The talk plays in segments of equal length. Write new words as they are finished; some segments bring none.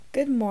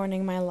Good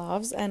morning, my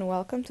loves, and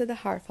welcome to the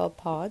Heartfelt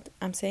Pod.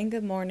 I'm saying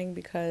good morning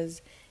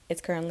because it's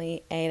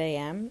currently 8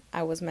 a.m.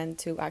 I was meant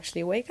to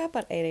actually wake up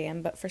at 8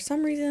 a.m., but for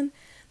some reason,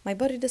 my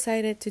body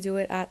decided to do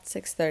it at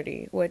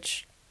 6:30,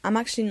 which I'm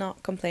actually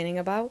not complaining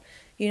about.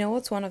 You know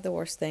what's one of the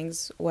worst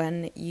things?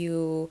 When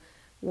you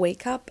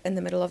wake up in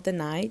the middle of the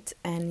night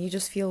and you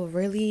just feel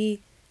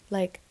really,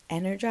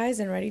 energized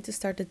and ready to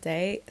start the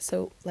day.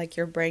 So,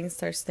 your brain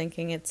starts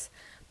thinking it's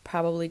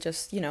probably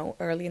just,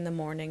 early in the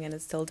morning and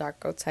it's still dark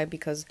outside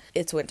because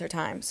it's winter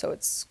time. So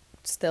it's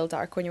still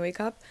dark when you wake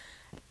up.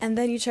 And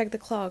then you check the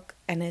clock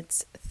and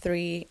it's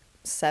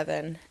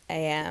 3:07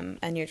 a.m.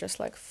 and you're just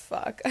like,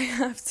 fuck, I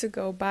have to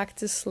go back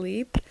to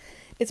sleep.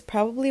 It's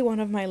probably one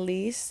of my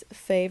least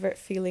favorite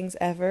feelings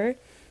ever.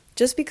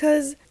 Just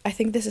because I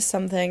think this is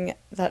something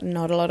that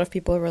not a lot of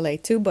people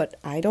relate to, but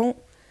I don't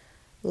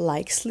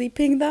like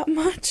sleeping that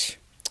much.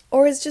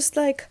 Or it's just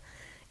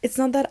it's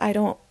not that I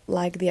don't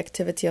like the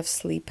activity of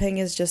sleeping,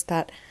 it's just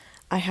that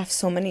I have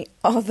so many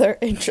other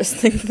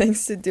interesting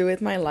things to do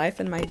with my life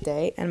and my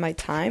day and my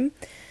time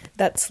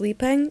that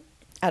sleeping,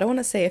 I don't want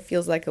to say it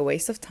feels like a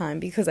waste of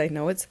time because I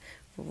know it's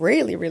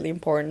really, really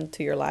important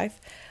to your life.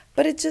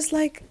 But it's just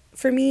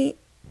for me,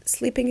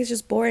 sleeping is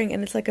just boring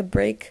and it's like a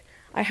break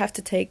I have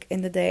to take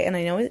in the day. And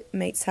I know it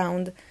may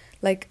sound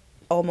like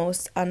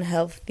almost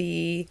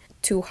unhealthy,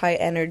 too high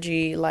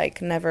energy,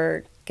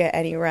 never get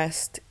any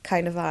rest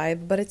kind of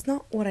vibe, but it's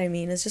not what I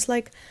mean. It's just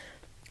when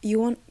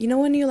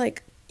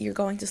you're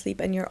going to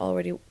sleep and you're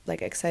already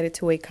excited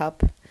to wake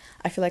up.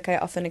 I feel like I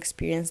often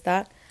experience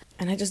that,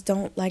 and I just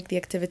don't like the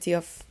activity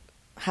of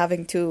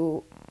having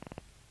to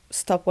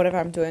stop whatever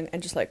I'm doing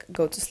and just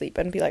go to sleep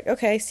and be like,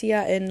 okay, see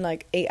ya in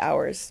 8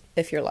 hours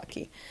if you're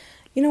lucky.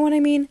 You know what I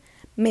mean?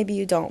 Maybe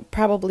you don't.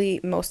 Probably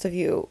most of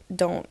you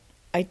don't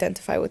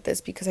identify with this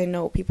because I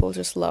know people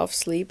just love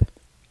sleep.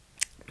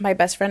 My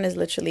best friend is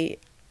literally,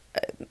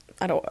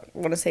 I don't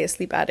want to say a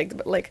sleep addict,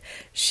 but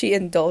she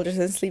indulges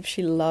in sleep.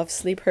 She loves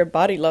sleep. Her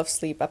body loves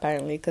sleep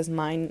apparently, because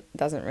mine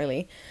doesn't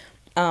really.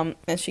 And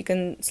she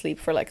can sleep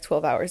for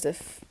 12 hours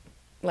if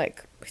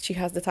she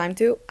has the time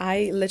to.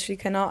 I literally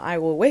cannot. I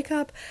will wake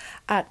up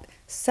at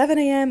 7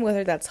 a.m.,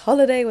 whether that's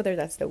holiday, whether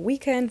that's the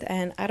weekend,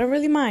 and I don't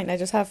really mind. I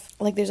just have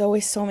there's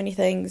always so many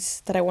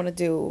things that I want to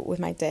do with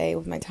my day,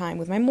 with my time,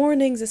 with my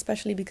mornings,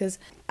 especially because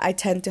I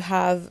tend to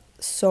have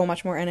so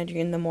much more energy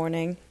in the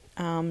morning.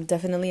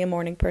 Definitely a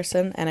morning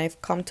person, and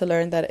I've come to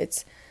learn that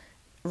it's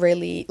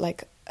really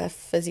a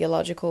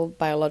physiological,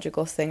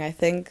 biological thing. I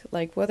think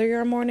whether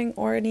you're a morning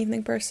or an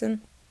evening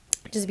person,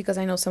 just because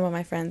I know some of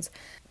my friends,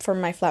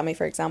 from my flatmate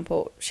for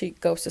example, she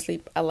goes to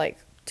sleep at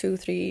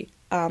 2-3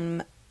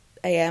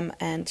 a.m.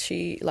 and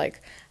she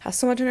has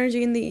so much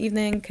energy in the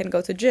evening, can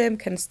go to gym,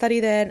 can study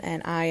then,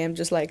 and I am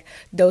just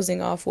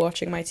dozing off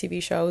watching my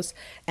TV shows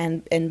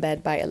and in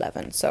bed by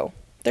 11. So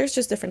there's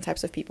just different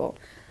types of people.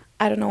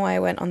 I don't know why I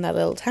went on that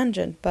little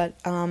tangent, but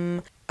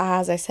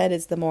as I said,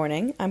 it's the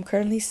morning. I'm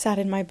currently sat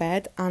in my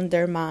bed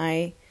under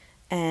my,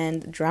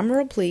 and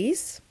drumroll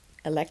please,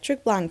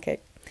 electric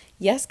blanket.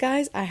 Yes,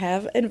 guys, I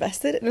have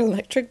invested in an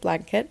electric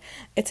blanket.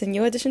 It's a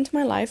new addition to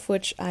my life,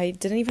 which I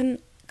didn't even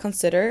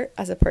consider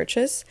as a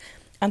purchase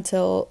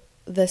until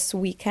this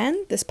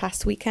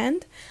past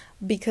weekend,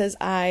 because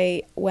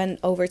I went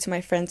over to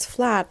my friend's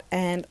flat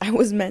and I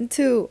was meant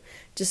to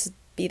just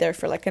be there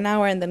for an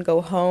hour and then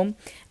go home,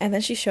 and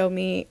then she showed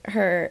me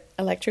her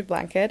electric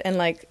blanket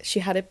and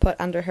she had it put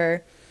under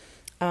her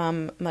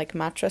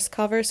mattress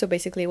cover. So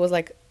basically it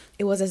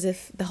was as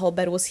if the whole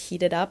bed was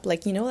heated up,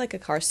 a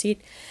car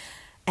seat.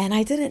 And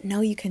I didn't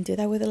know you can do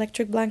that with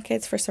electric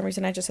blankets. For some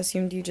reason I just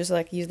assumed you just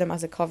use them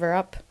as a cover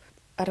up.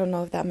 I don't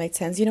know if that made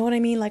sense. You know what I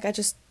mean? I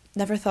just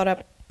never thought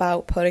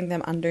about putting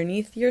them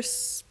underneath your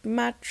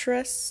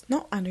mattress.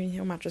 Not underneath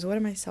your mattress. What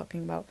am I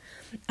talking about?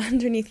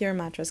 Underneath your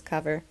mattress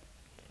cover.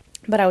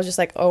 But I was just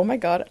oh my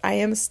god, I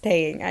am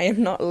staying. I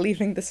am not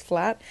leaving this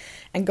flat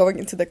and going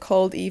into the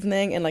cold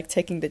evening and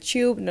taking the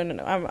tube. No.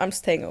 I'm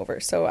staying over.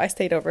 So I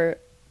stayed over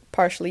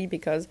partially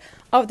because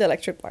of the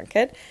electric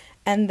blanket.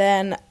 And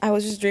then I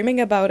was just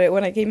dreaming about it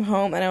when I came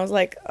home, and I was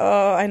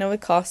oh, I know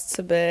it costs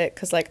a bit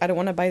because I don't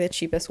want to buy the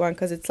cheapest one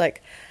because it's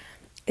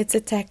it's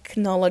a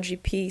technology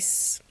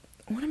piece.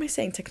 What am I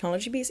saying?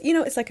 Technology piece?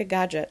 It's a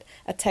gadget,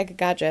 a tech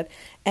gadget.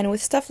 And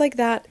with stuff like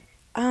that,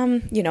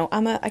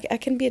 I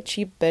can be a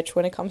cheap bitch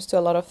when it comes to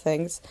a lot of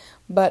things,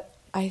 but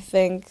I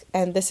think,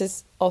 and this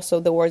is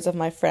also the words of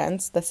my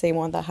friends, the same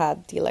one that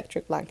had the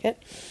electric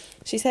blanket,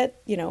 she said,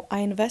 I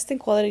invest in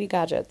quality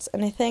gadgets,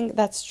 and I think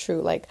that's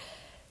true.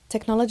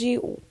 Technology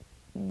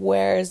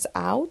wears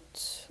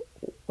out,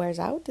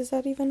 is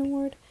that even a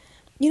word?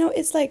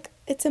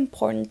 It's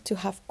important to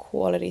have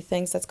quality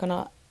things that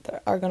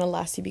are gonna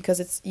last you, because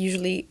it's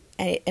usually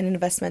an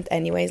investment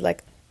anyways.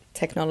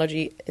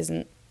 Technology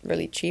isn't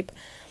really cheap.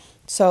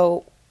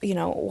 So,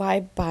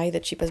 why buy the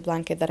cheapest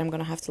blanket that I'm going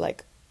to have to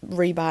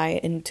rebuy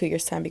in 2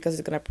 years time because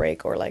it's going to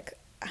break, or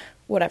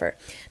whatever.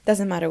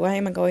 Doesn't matter. Why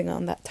am I going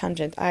on that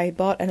tangent? I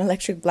bought an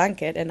electric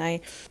blanket and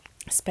I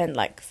spend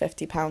like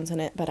 £50 on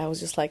it, but I was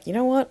just like, you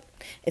know what?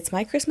 It's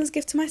my Christmas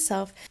gift to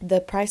myself. The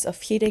price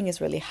of heating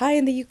is really high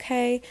in the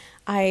UK.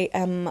 I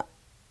am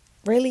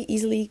really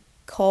easily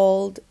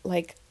cold.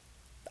 Like,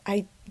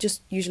 I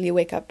just usually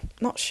wake up,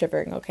 not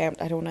shivering, okay,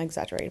 I don't want to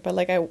exaggerate, but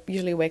like I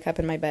usually wake up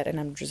in my bed and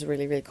I'm just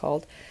really, really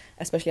cold,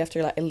 especially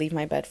after like I leave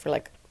my bed for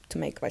like to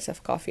make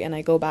myself coffee and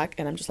I go back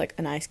and I'm just like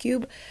an ice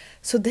cube.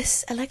 So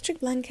this electric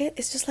blanket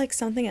is just like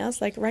something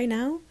else. Like right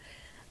now,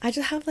 I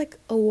just have like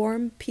a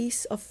warm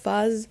piece of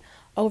fuzz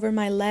over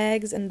my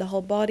legs and the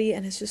whole body,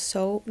 and it's just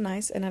so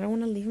nice, and I don't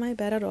want to leave my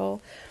bed at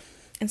all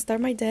and start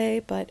my day,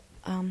 but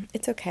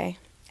it's okay.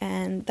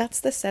 And that's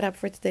the setup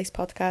for today's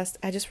podcast.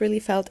 I just really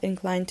felt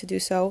inclined to do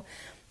so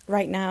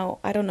right now.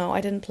 I don't know, I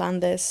didn't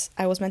plan this.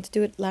 I was meant to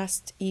do it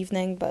last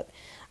evening, but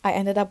I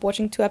ended up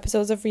watching 2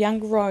 episodes of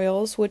Young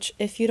Royals, which,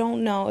 if you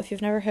don't know, if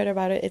you've never heard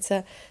about it, it's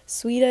a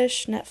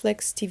Swedish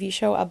Netflix TV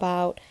show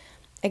about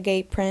a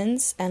gay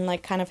prince and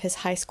like kind of his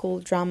high school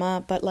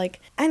drama. But like,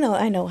 I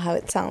know how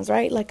it sounds,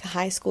 right? Like a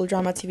high school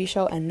drama TV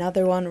show.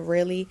 Another one,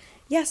 really?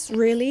 Yes,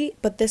 really,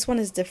 but this one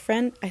is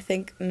different. I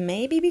think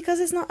maybe because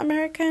it's not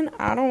American.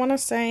 I don't want to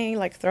say,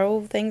 like,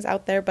 throw things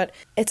out there, but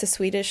it's a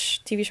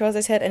Swedish TV show, as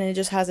I said, and it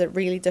just has a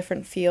really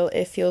different feel.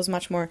 It feels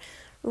much more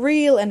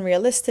real and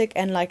realistic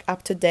and like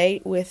up to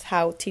date with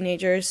how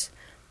teenagers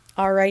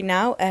are right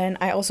now. And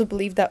I also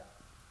believe that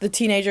the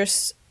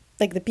teenagers,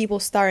 like the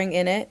people starring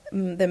in it,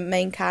 the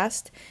main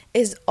cast,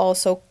 is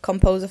also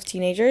composed of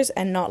teenagers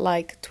and not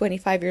like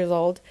 25 years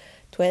old,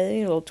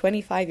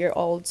 25 year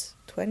olds,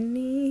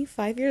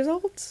 25 years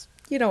olds,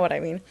 you know what I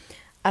mean,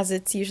 as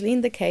it's usually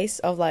in the case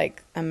of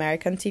like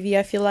American TV,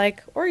 I feel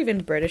like, or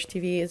even British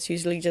TV. It's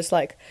usually just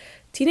like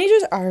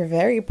teenagers are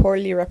very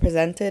poorly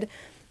represented,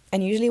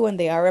 and usually when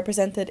they are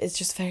represented, it's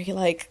just very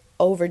like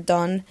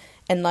overdone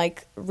and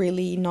like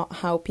really not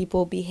how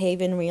people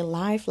behave in real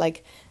life,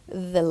 like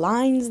the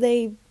lines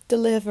they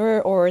deliver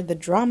or the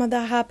drama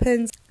that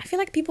happens. I feel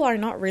like people are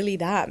not really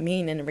that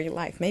mean in real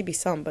life. Maybe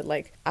some, but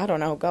like, I don't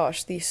know,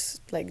 gosh,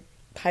 these like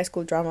high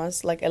school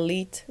dramas like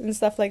Elite and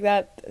stuff like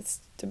that, it's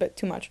a bit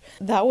too much.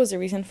 That was the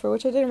reason for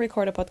which I didn't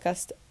record a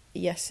podcast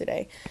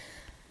yesterday.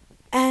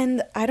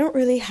 And I don't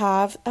really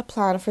have a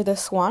plan for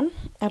this one.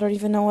 I don't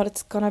even know what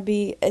it's gonna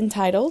be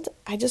entitled.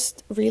 I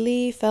just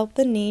really felt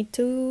the need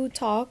to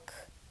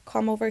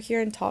come over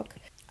here and talk.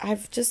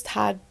 I've just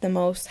had the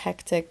most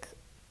hectic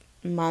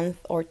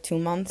month or 2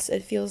 months,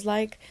 it feels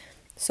like.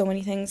 So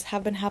many things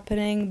have been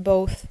happening,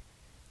 both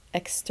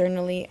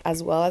externally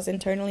as well as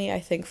internally. I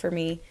think for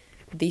me,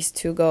 these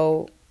two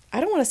go, I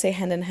don't want to say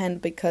hand in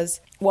hand,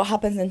 because what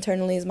happens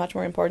internally is much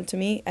more important to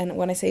me. And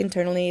when I say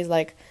internally, is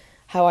like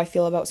how I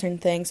feel about certain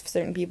things,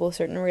 certain people,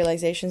 certain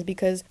realizations,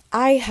 because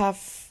I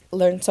have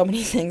learned so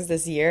many things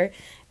this year.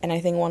 And I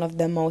think one of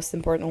the most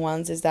important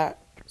ones is that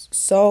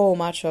so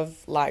much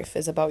of life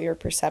is about your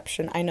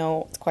perception. I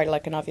know it's quite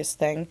like an obvious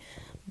thing,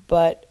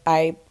 but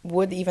I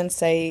would even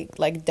say,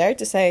 like, dare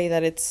to say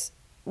that it's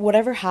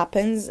whatever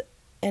happens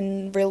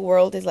in real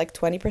world is like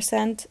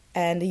 20%,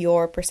 and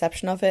your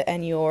perception of it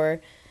and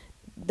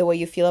the way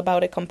you feel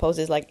about it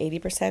composes like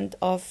 80%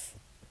 of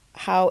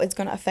how it's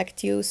going to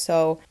affect you.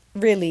 So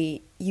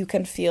really, you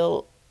can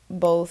feel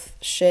both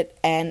shit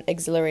and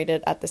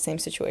exhilarated at the same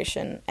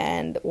situation,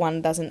 and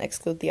one doesn't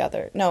exclude the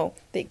other. No,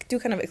 they do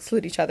kind of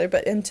exclude each other,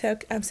 but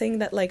I'm saying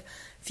that like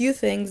few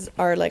things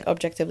are like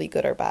objectively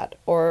good or bad,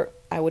 or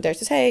I would dare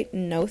to say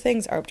no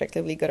things are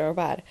objectively good or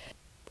bad.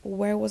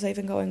 Where was I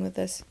even going with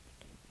this?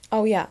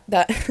 Oh yeah,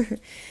 that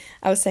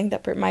I was saying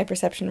that my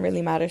perception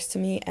really matters to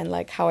me, and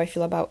like how I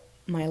feel about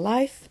my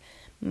life,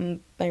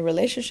 my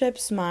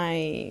relationships,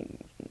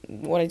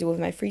 what I do with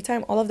my free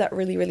time, all of that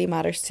really, really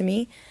matters to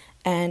me.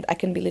 And I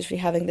can be literally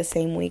having the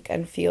same week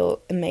and feel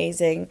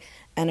amazing,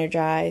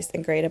 energized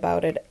and great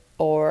about it,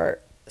 or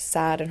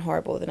sad and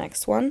horrible the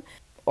next one,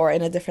 or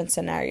in a different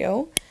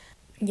scenario.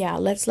 Yeah,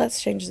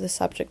 let's change the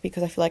subject,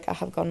 because I feel like I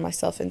have gotten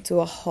myself into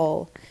a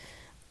hole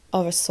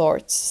of a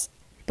sorts.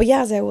 But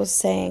yeah, as I was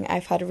saying,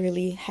 I've had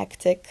really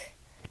hectic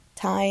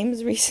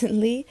times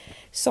recently.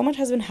 So much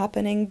has been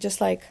happening, just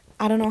like,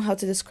 I don't know how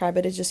to describe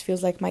it. It just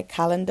feels like my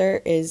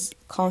calendar is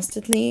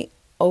constantly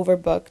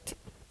overbooked,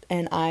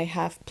 and I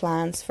have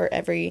plans for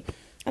I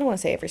don't want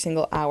to say every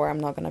single hour, I'm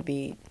not going to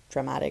be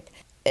dramatic.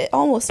 It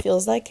almost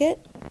feels like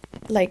it.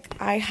 Like,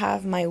 I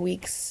have my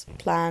weeks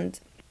planned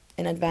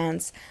in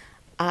advance.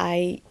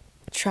 I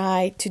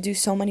try to do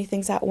so many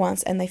things at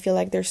once, and I feel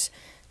like there's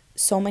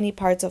so many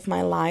parts of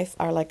my life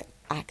are like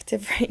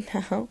active right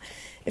now,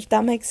 if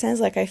that makes sense.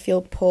 Like, I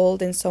feel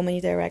pulled in so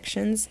many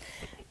directions,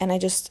 and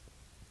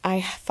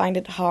I find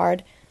it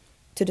hard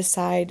to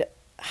decide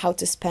how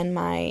to spend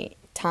my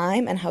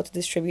time and how to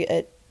distribute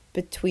it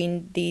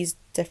between these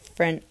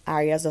different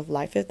areas of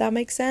life, if that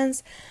makes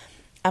sense.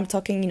 I'm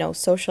talking,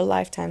 social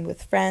lifetime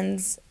with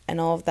friends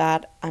and all of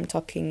that. I'm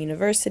talking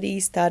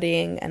university,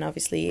 studying, and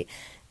obviously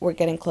we're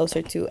getting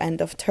closer to end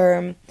of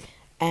term.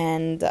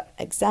 and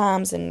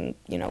exams and,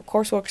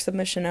 coursework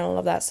submission and all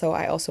of that. So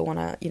I also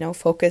want to,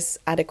 focus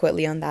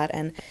adequately on that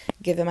and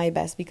give it my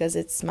best because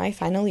it's my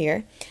final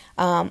year.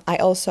 I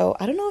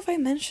don't know if I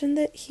mentioned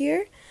it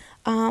here,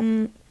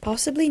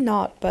 possibly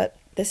not, but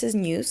this is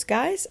news,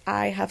 guys.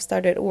 I have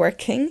started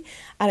working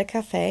at a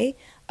cafe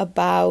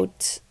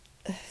about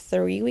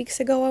 3 weeks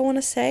ago, I want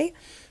to say.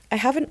 I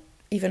haven't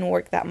even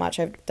worked that much.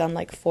 I've done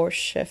like 4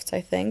 shifts, I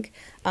think,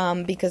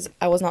 because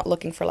I was not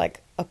looking for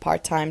like a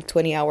part-time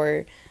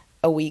 20-hour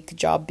a week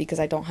job because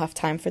I don't have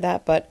time for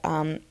that. But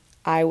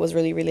I was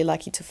really, really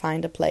lucky to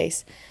find a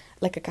place,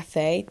 like a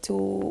cafe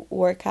to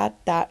work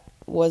at that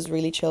was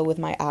really chill with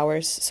my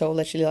hours. So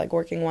literally like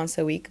working once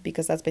a week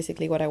because that's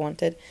basically what I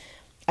wanted.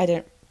 I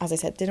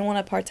didn't want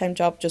a part-time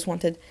job, just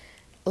wanted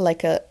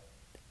like a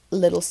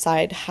little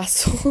side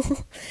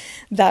hustle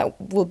that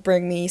will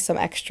bring me some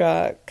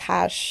extra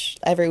cash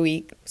every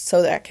week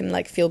so that I can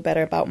like feel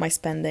better about my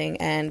spending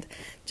and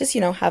just,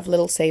 have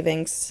little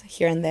savings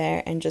here and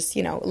there. And just,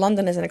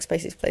 London is an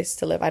expensive place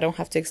to live. I don't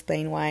have to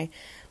explain why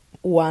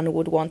one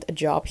would want a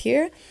job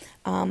here.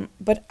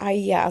 But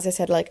as I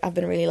said, like I've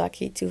been really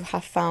lucky to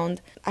have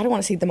found, I don't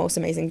want to say the most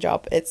amazing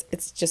job.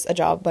 It's just a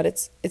job, but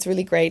it's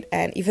really great.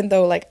 And even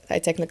though like I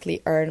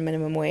technically earn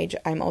minimum wage,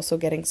 I'm also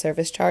getting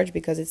service charge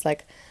because it's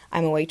like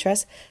I'm a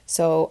waitress.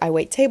 So I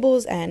wait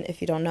tables, and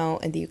if you don't know,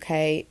 in the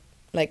UK,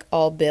 like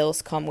all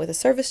bills come with a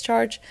service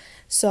charge.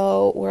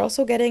 So we're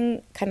also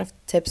getting kind of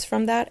tips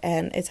from that,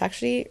 and it's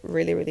actually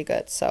really, really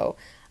good. So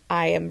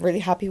I am really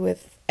happy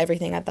with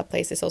everything at that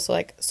place. It's also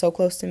like so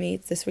close to me.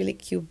 It's this really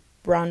cute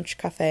brunch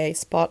cafe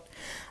spot,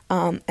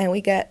 and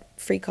we get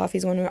free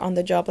coffees when we're on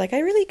the job. Like I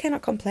really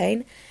cannot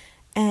complain.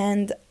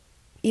 And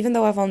even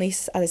though I've only,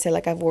 as I said,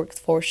 like I've worked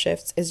 4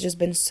 shifts, it's just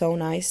been so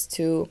nice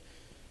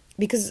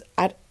because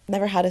I'd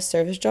never had a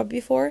service job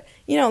before,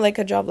 like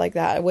a job like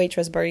that, a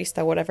waitress,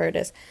 barista, whatever it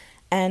is.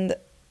 And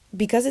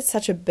because it's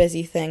such a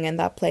busy thing, and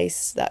that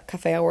place, that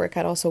cafe I work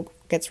at also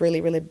gets really,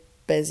 really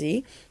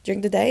busy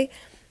during the day,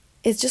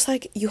 it's just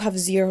like you have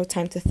zero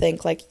time to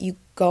think. Like you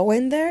go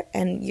in there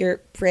and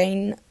your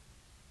brain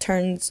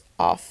turns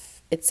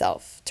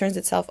itself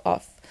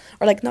off,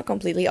 or like not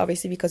completely,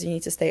 obviously, because you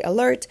need to stay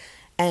alert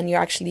and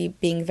you're actually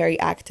being very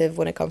active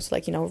when it comes to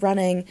like,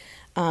 running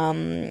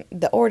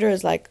the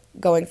orders, like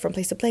going from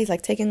place to place,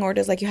 like taking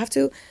orders. Like you have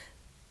to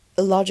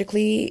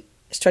logically,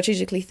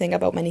 strategically think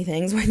about many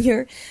things when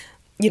you're,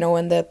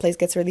 when the place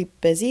gets really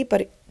busy.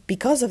 But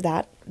because of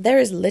that, there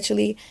is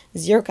literally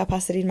zero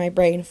capacity in my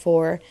brain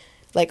for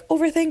like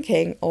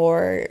overthinking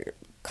or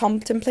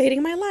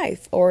contemplating my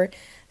life or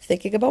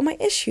thinking about my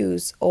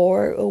issues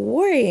or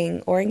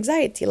worrying or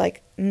anxiety.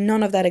 Like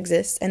none of that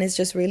exists, and it's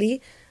just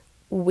really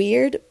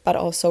weird but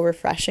also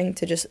refreshing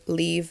to just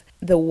leave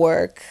the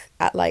work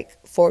at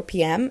like 4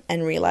 p.m.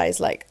 and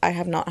realize like I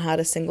have not had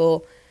a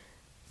single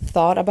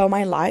thought about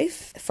my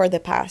life for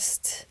the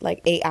past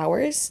like 8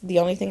 hours. The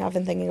only thing I've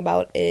been thinking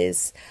about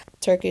is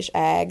Turkish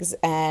eggs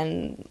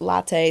and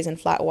lattes and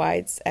flat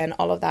whites and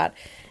all of that.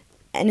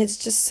 And it's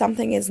just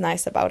something is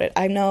nice about it.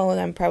 I know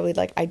I'm probably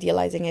like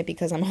idealizing it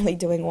because I'm only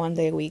doing 1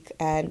 day a week,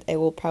 and it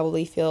will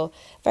probably feel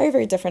very,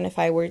 very different if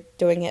I were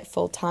doing it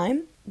full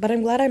time. But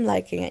I'm glad I'm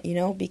liking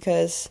it,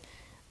 because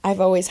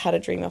I've always had a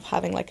dream of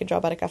having like a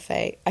job at a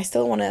cafe. I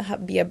still want to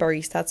be a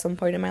barista at some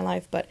point in my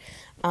life, but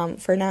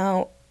for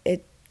now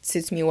it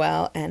suits me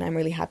well, and I'm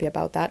really happy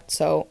about that.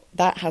 So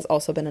that has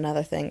also been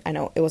another thing. I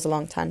know it was a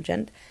long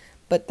tangent,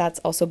 but that's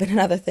also been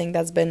another thing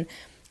that's been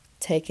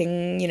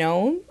taking,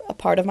 a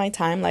part of my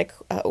time, like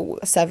a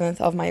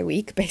seventh of my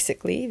week,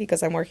 basically,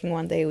 because I'm working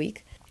 1 day a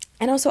week.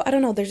 And also, I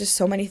don't know, there's just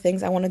so many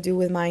things I want to do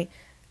with my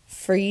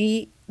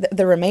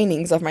the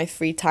remainings of my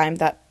free time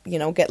that,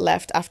 get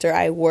left after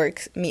I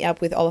work, meet up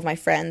with all of my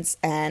friends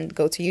and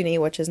go to uni,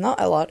 which is not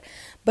a lot.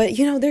 But,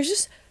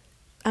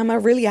 I'm a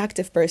really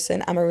active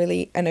person. I'm a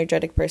really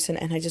energetic person,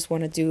 and I just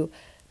want to do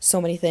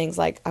so many things.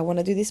 Like I want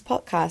to do this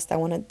podcast. I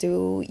want to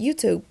do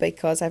YouTube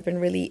because I've been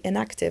really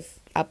inactive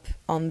up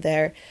on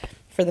there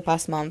for the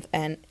past month,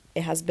 and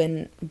it has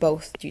been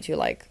both due to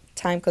like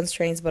time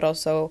constraints, but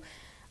also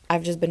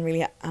I've just been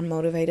really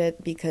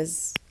unmotivated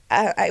because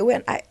I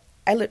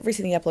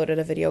recently uploaded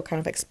a video kind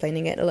of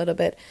explaining it a little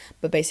bit,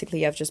 but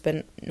basically I've just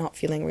been not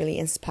feeling really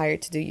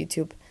inspired to do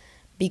YouTube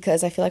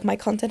because I feel like my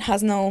content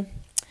has no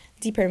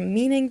deeper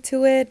meaning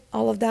to it,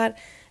 all of that.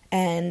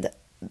 And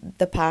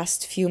the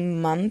past few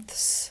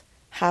months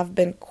have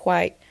been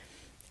quite,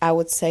 I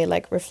would say,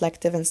 like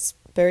reflective and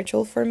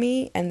spiritual for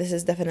me, and this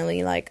is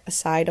definitely like a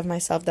side of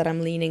myself that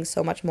I'm leaning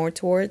so much more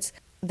towards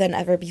than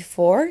ever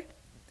before,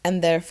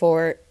 and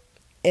therefore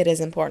it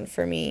is important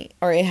for me,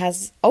 or it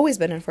has always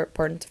been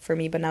important for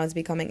me, but now it's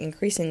becoming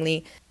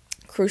increasingly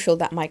crucial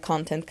that my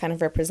content kind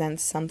of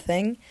represents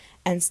something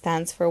and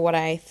stands for what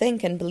I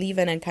think and believe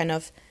in and kind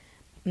of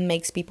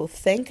makes people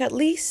think, at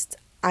least.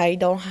 I'm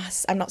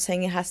not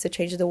saying it has to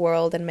change the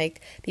world and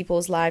make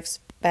people's lives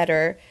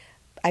better.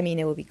 I mean,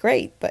 it would be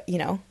great, but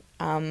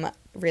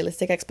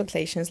realistic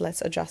expectations,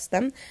 let's adjust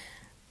them.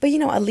 But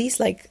at least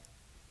like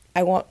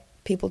I want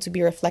people to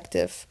be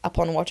reflective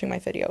upon watching my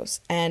videos,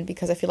 and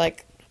because I feel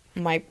like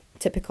my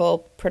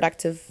typical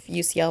productive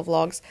UCL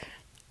vlogs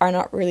are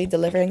not really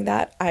delivering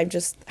that. I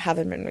just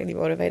haven't been really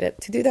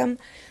motivated to do them.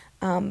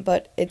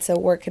 But it's a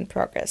work in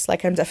progress.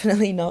 Like, I'm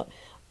definitely not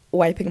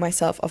wiping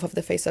myself off of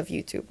the face of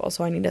YouTube.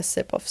 Also, I need a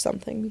sip of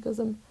something because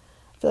I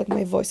feel like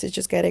my voice is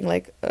just getting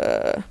like,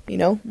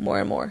 more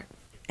and more.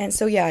 And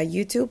so, yeah,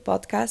 YouTube,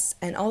 podcasts,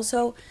 and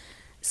also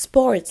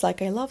sports.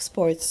 Like, I love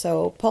sports.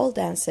 So pole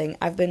dancing,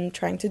 I've been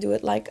trying to do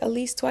it like at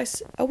least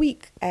twice a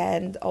week.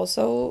 And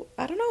also,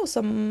 I don't know,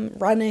 some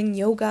running,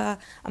 yoga.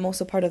 I'm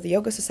also part of the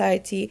yoga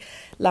society.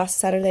 Last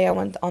Saturday, I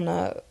went on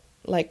a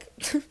like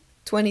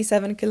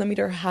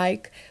 27-kilometer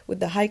hike with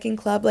the hiking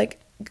club. Like,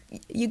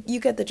 you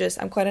get the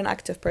gist. I'm quite an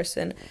active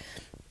person,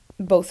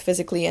 both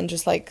physically and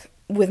just like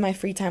with my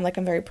free time. Like,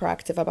 I'm very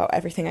proactive about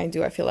everything I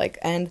do, I feel like.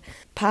 And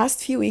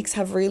past few weeks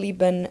have really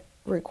been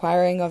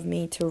requiring of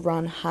me to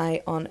run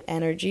high on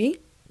energy,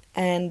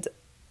 and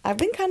I've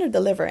been kind of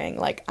delivering.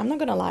 Like, I'm not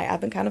gonna lie, I've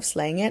been kind of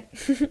slaying it.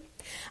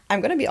 I'm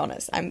gonna be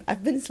honest,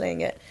 I've been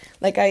slaying it.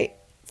 Like,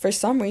 for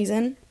some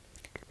reason,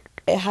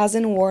 it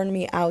hasn't worn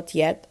me out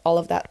yet, all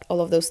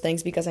of those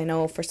things, because I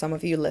know for some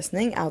of you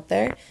listening out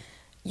there,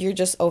 you're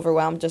just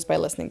overwhelmed just by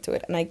listening to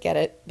it. And I get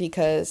it,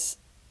 because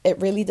it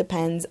really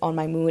depends on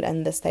my mood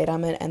and the state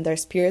I'm in. And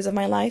there's periods of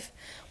my life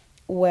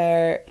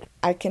where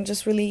I can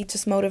just really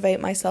just motivate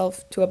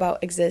myself to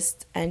about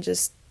exist and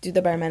just do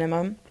the bare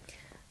minimum.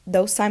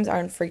 Those times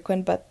aren't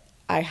frequent, but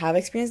I have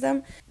experienced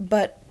them.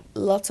 But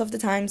lots of the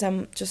times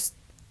I'm just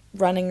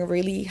running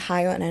really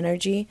high on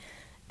energy,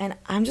 and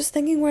I'm just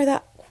thinking where's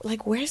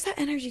that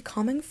energy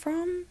coming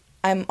from?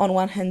 I'm on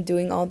one hand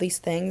doing all these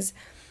things,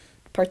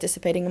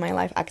 participating in my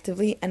life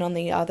actively, and on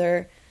the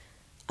other,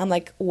 I'm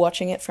like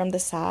watching it from the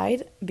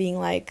side, being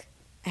like,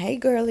 hey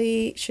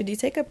girly, should you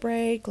take a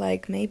break?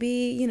 Like,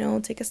 maybe,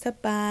 take a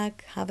step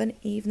back, have an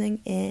evening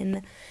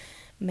in,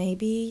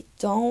 maybe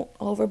don't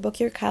overbook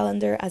your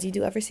calendar as you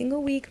do every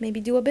single week,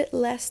 maybe do a bit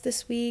less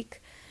this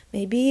week,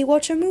 maybe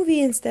watch a movie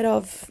instead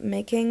of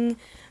making,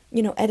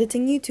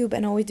 editing YouTube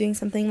and always doing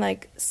something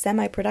like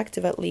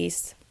semi-productive at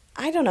least.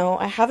 I don't know,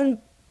 I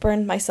haven't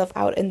burned myself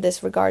out in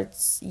this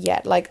regards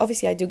yet. Like,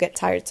 obviously I do get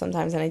tired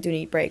sometimes and I do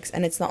need breaks,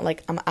 and it's not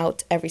like I'm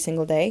out every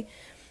single day,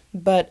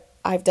 but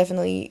I've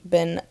definitely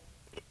been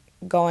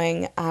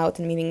going out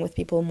and meeting with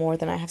people more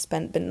than I have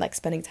been like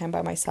spending time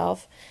by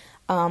myself,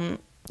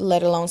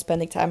 let alone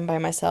spending time by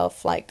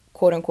myself like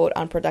quote unquote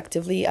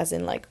unproductively, as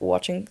in like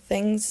watching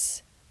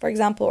things, for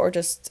example, or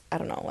just, I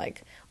don't know,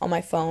 like on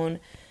my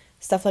phone,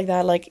 stuff like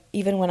that. Like,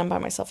 even when I'm by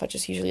myself, I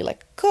just usually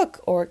like cook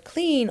or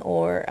clean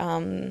or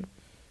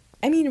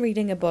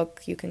reading a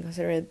book, you can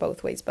consider it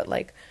both ways, but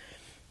like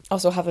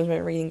also haven't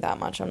been reading that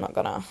much. I'm not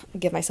gonna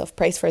give myself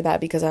praise for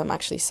that because I'm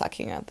actually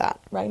sucking at that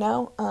right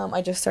now.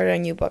 I just started a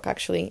new book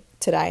actually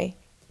today.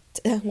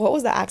 What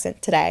was the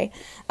accent? Today.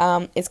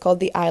 It's called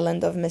The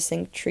Island of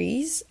Missing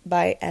Trees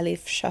by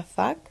Elif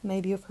Shafak.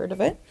 Maybe you've heard of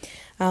it.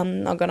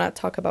 I'm not gonna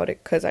talk about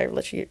it because I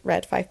literally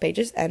read 5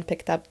 pages and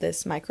picked up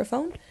this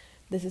microphone.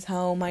 This is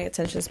how my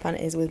attention span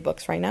is with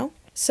books right now.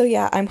 So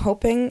yeah, I'm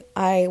hoping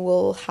I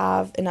will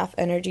have enough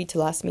energy to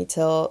last me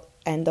till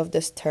end of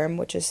this term,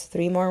 which is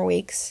 3 more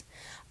weeks.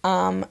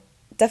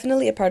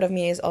 Definitely a part of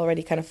me is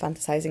already kind of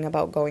fantasizing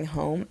about going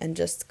home and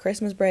just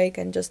Christmas break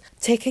and just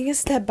taking a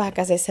step back,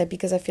 as I said,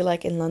 because I feel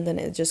like in London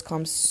it just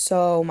comes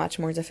so much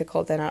more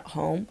difficult than at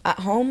home. At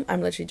home,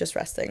 I'm literally just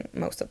resting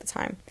most of the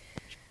time.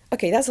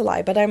 Okay, that's a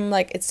lie, but I'm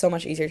like, it's so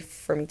much easier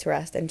for me to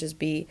rest and just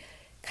be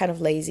kind of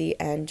lazy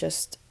and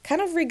just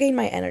kind of regain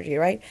my energy,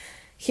 right?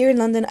 Here in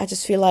London, I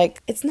just feel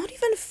like it's not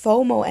even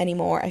FOMO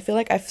anymore. I feel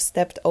like I've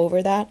stepped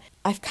over that.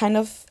 I've kind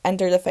of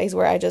entered a phase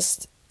where I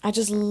just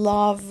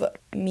love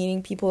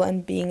meeting people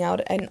and being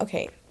out. And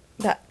okay,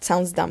 that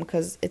sounds dumb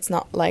because it's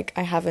not like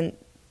I haven't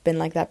been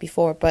like that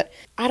before, but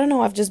I don't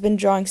know, I've just been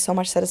drawing so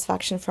much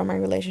satisfaction from my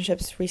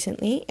relationships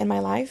recently in my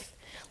life.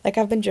 Like,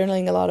 I've been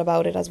journaling a lot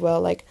about it as well.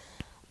 Like,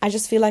 I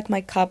just feel like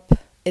my cup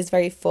is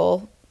very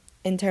full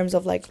in terms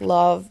of like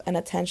love and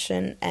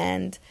attention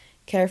and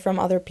care from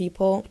other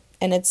people.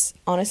 And it's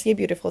honestly a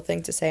beautiful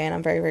thing to say, and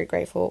I'm very, very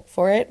grateful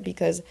for it,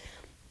 because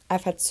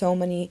I've had so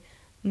many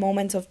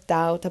moments of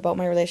doubt about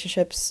my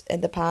relationships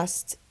in the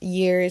past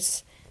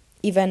years,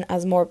 even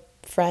as more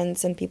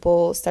friends and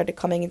people started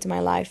coming into my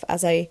life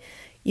as I,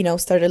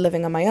 started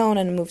living on my own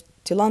and moved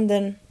to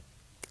London.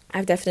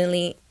 I've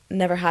definitely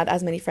never had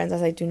as many friends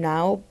as I do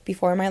now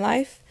before in my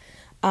life,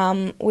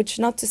 which,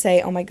 not to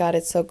say, oh my god,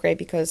 it's so great,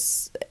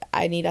 because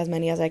I need as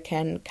many as I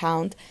can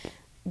count,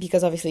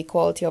 because obviously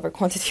quality over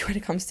quantity when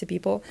it comes to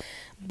people.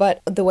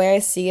 But the way I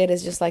see it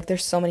is just like,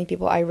 there's so many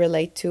people I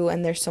relate to,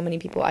 and there's so many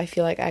people I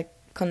feel like I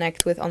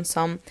connect with on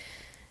some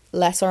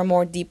less or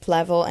more deep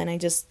level, and I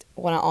just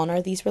want to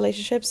honor these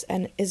relationships.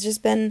 And it's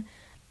just been,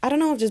 I don't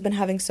know, I've just been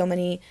having so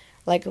many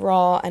like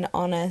raw and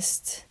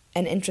honest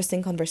and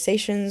interesting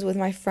conversations with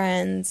my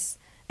friends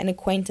and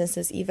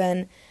acquaintances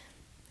even,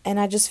 and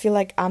I just feel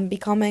like I'm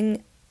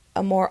becoming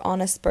a more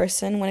honest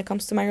person when it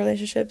comes to my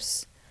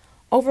relationships.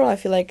 Overall, I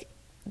feel like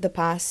the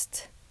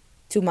past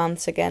 2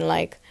 months, again,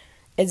 like,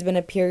 it's been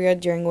a period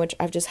during which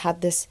I've just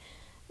had this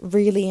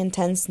really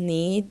intense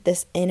need,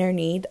 this inner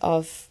need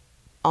of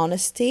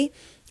honesty.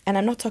 And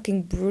I'm not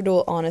talking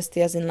brutal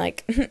honesty as in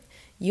like,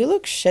 you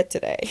look shit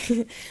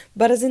today,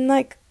 but as in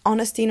like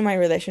honesty in my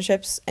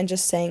relationships and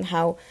just saying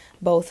how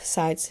both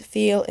sides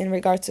feel in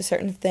regards to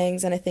certain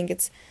things. And I think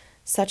it's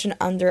such an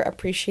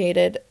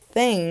underappreciated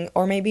thing,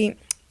 or maybe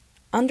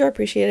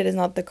underappreciated is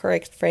not the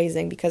correct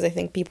phrasing, because I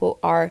think people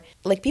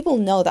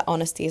know that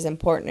honesty is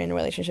important in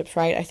relationships,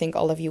 right? I think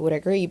all of you would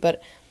agree,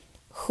 but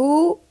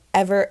who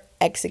ever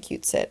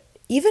executes it?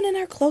 Even in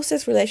our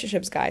closest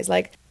relationships, guys,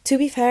 like, to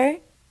be fair,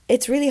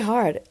 it's really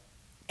hard.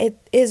 It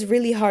is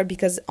really hard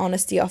because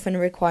honesty often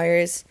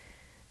requires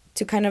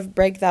to kind of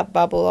break that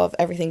bubble of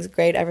everything's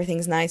great,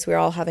 everything's nice, we're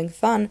all having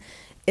fun.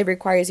 It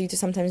requires you to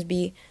sometimes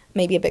be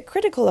maybe a bit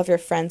critical of your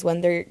friends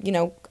when they're,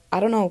 I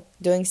don't know,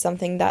 doing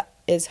something that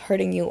is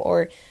hurting you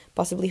or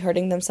possibly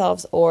hurting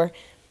themselves, or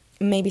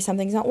maybe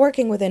something's not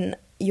working within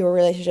your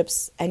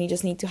relationships and you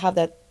just need to have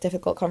that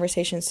difficult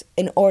conversations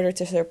in order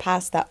to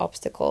surpass that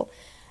obstacle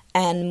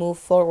and move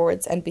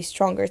forwards and be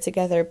stronger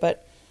together.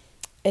 But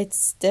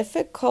it's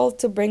difficult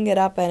to bring it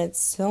up, and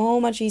it's so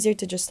much easier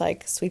to just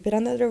like sweep it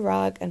under the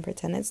rug and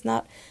pretend it's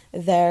not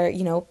there.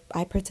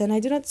 I pretend I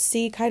do not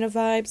see kind of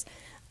vibes.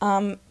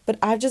 But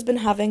I've just been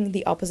having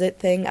the opposite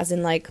thing, as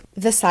in like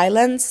the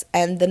silence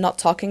and the not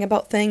talking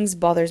about things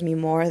bothers me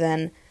more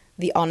than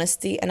the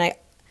honesty. And I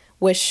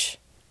don't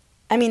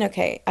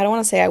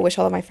want to say I wish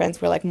all of my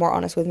friends were like more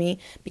honest with me,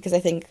 because I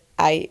think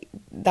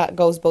that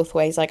goes both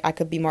ways. Like, I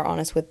could be more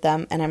honest with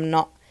them, and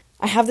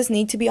I have this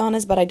need to be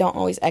honest, but I don't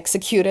always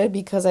execute it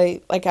because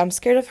I'm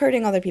scared of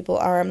hurting other people,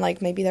 or I'm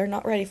like, maybe they're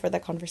not ready for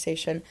that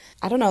conversation.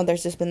 I don't know,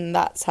 there's just been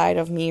that side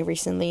of me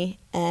recently,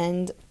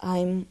 and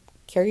I'm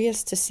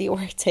curious to see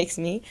where it takes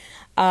me.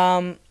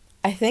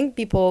 I think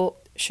people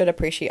should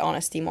appreciate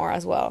honesty more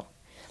as well.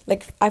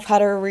 Like, I've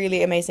had a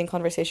really amazing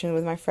conversation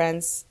with my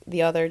friends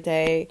the other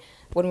day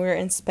when we were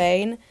in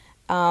Spain.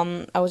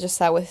 I was just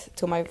sat with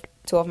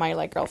two of my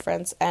like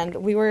girlfriends, and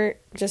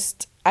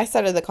I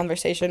started the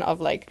conversation of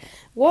like,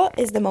 what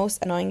is the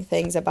most annoying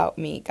things about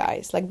me,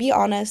 guys? Like, be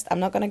honest. I'm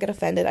not gonna get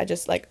offended. I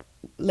just like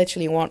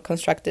literally want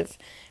constructive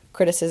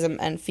criticism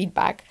and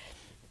feedback.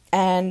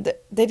 And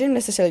they didn't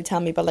necessarily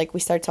tell me, but like we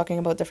started talking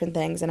about different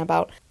things and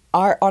about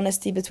our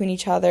honesty between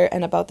each other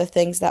and about the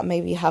things that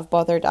maybe have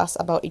bothered us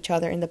about each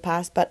other in the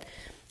past. But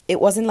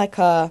it wasn't like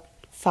a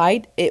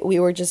fight. We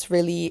were just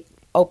really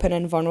open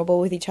and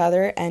vulnerable with each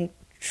other and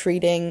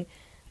treating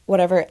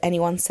whatever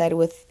anyone said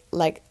with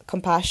like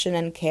compassion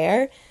and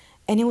care.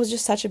 And it was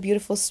just such a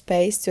beautiful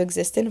space to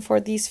exist in for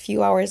these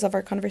few hours of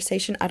our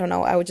conversation. I don't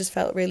know, I just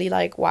felt really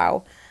like,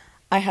 wow,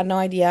 I had no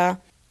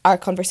idea our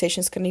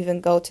conversations couldn't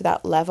even go to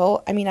that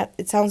level. I mean,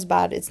 it sounds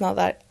bad. It's not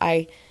that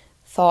I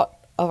thought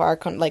of our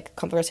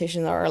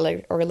conversations or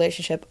our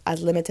relationship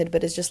as limited,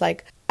 but it's just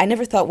like, I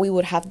never thought we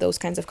would have those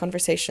kinds of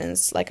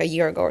conversations like a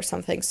year ago or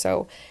something.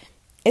 So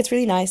it's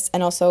really nice.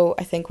 And also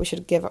I think we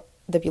should give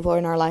the people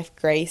in our life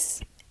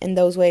grace in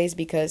those ways,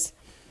 because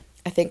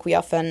I think we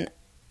often,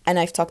 and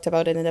I've talked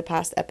about it in the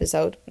past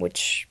episode,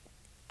 which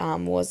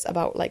was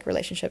about like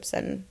relationships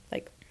and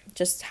like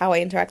just how I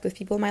interact with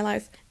people in my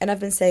life. And I've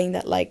been saying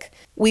that like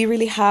we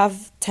really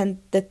have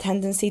the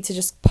tendency to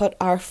just put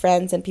our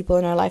friends and people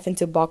in our life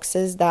into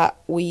boxes that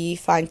we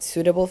find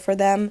suitable for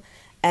them,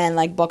 and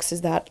like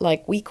boxes that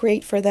like we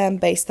create for them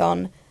based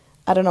on,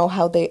 I don't know,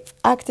 how they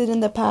acted in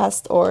the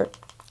past. Or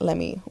let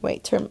me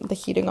turn the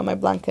heating on my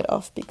blanket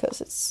off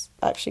because it's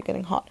actually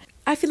getting hot.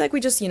 I feel like we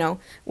just,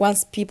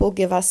 once people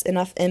give us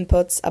enough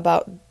inputs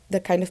about the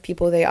kind of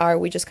people they are,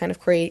 we just kind of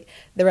create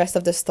the rest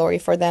of the story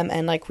for them,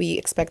 and like we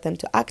expect them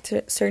to act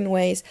certain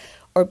ways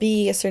or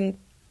be a certain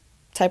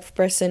type of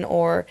person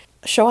or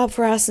show up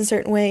for us in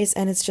certain ways,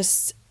 and it's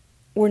just,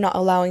 we're not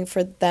allowing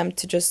for them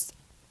to just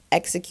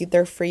execute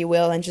their free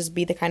will and just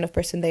be the kind of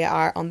person they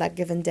are on that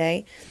given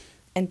day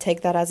and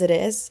take that as it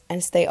is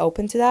and stay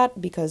open to that,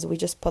 because we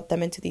just put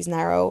them into these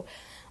narrow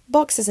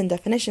boxes and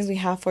definitions we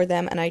have for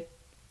them. And I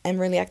am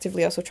really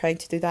actively also trying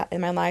to do that in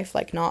my life,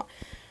 like not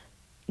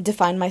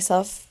define my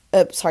friends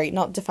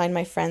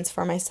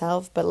for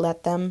myself, but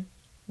let them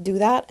do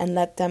that and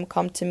let them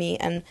come to me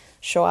and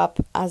show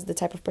up as the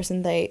type of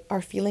person they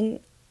are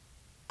feeling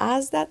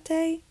as that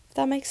day, if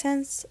that makes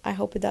sense. I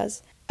hope it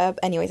does.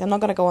 Anyways, I'm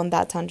not gonna go on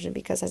that tangent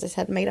because, as I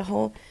said, made a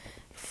whole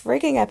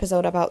freaking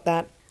episode about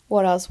that.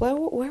 What else? Where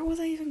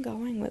was I even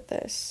going with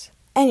this?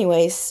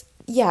 Anyways,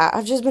 yeah,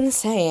 I've just been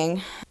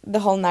saying the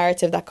whole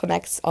narrative that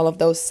connects all of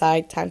those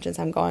side tangents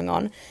I'm going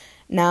on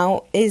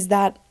now is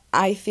that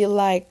I feel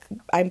like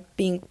I'm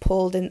being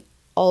pulled in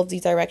all of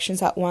these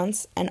directions at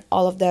once, and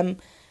all of them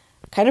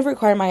kind of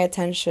require my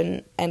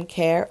attention and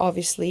care,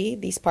 obviously,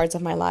 these parts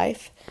of my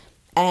life.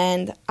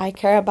 And I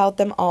care about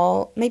them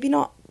all, maybe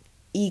not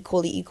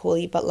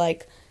equally, but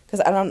like,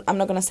 because I'm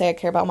not going to say I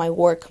care about my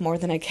work more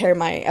than I care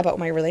about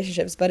my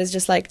relationships, but it's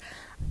just like,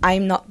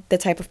 I'm not the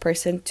type of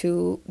person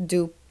to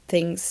do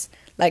things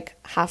like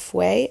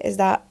halfway. Is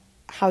that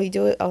how you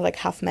do it? Or like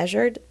half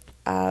measured?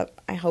 I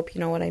hope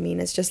you know what I mean.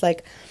 It's just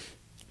like,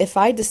 if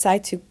I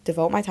decide to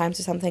devote my time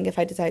to something, if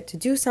I decide to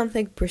do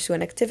something, pursue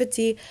an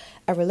activity,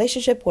 a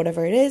relationship,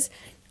 whatever it is,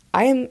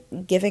 I am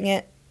giving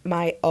it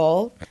my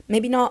all.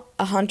 Maybe not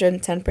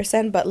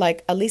 110%, but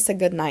like at least a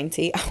good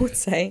 90, I would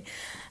say.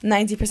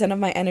 90% of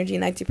my energy,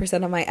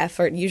 90% of my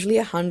effort, usually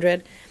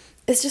 100.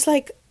 It's just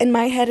like, in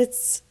my head,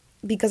 it's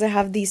because I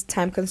have these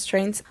time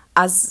constraints,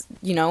 as,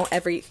 you know,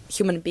 every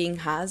human being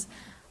has.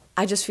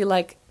 I just feel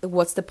like,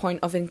 what's the point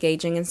of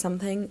engaging in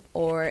something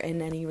or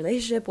in any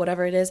relationship,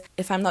 whatever it is,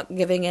 if I'm not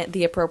giving it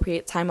the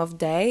appropriate time of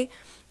day,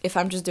 if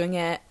I'm just doing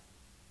it,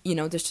 you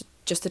know,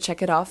 just to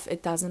check it off,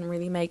 it doesn't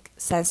really make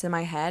sense in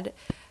my head.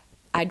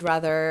 I'd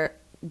rather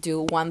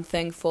do one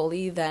thing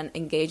fully than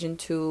engage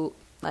into,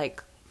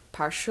 like,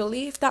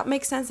 partially, if that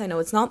makes sense. I know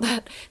it's not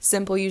that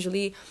simple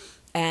usually,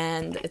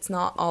 and it's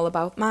not all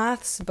about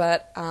maths,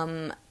 but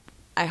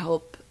I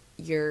hope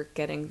you're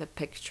getting the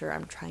picture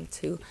I'm trying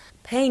to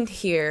paint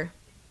here.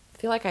 I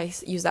feel like I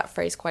use that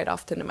phrase quite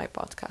often in my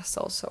podcast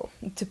also,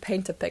 to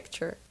paint a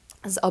picture.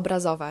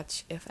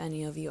 Zobrazować, if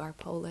any of you are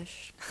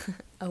Polish.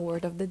 A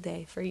word of the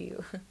day for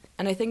you.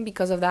 And I think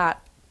because of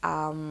that,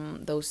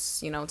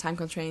 those, you know, time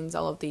constraints,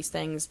 all of these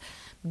things,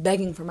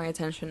 begging for my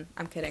attention.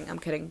 I'm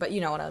kidding. But you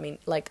know what I mean.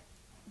 Like,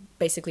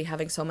 basically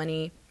having so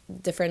many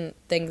different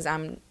things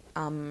I'm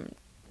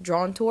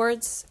drawn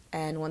towards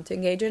and want to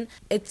engage in.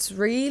 It's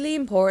really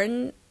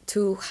important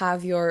to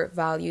have your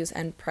values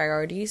and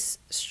priorities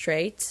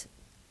straight,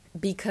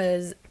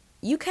 because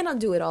you cannot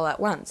do it all at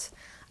once.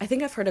 I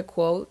think I've heard a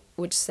quote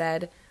which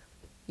said,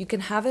 you can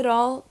have it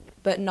all,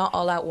 but not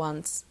all at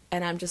once.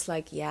 And I'm just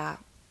like, yeah,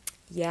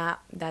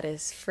 that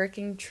is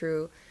freaking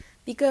true.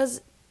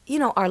 Because, you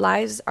know, our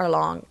lives are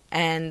long,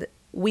 and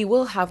we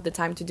will have the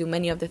time to do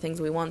many of the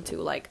things we want to.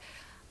 Like,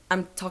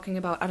 I'm talking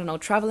about, I don't know,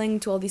 traveling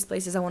to all these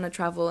places I want to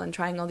travel and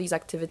trying all these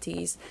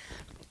activities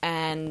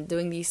and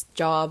doing these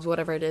jobs,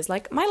 whatever it is.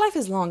 Like, my life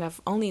is long.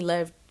 I've only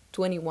lived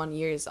 21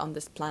 years on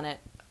this planet.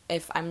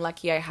 If I'm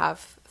lucky, I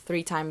have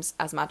 3 times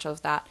as much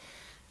of that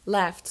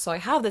left. So I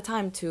have the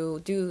time to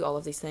do all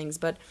of these things,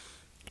 but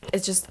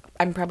it's just,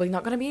 I'm probably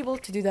not going to be able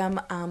to do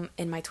them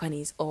in my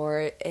 20s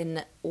or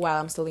while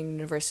I'm still in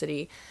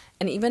university.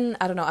 And even,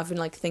 I don't know, I've been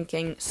like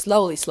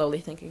slowly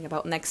thinking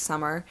about next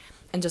summer,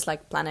 and just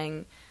like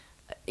planning,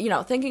 you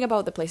know, thinking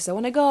about the places I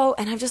want to go.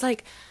 And I'm just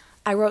like,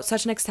 I wrote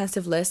such an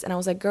extensive list, and I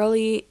was like,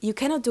 girlie, you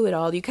cannot do it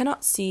all. You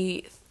cannot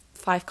see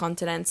 5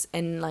 continents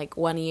in like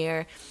 1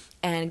 year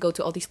and go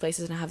to all these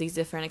places and have these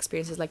different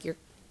experiences. Like,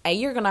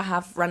 you're gonna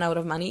have run out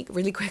of money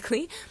really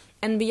quickly,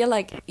 and B,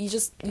 like,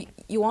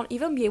 you won't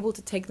even be able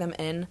to take them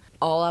in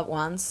all at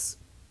once,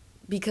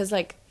 because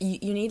like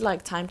you need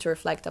like time to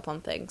reflect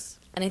upon things.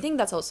 And I think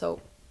that's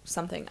also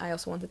something I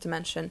also wanted to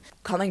mention,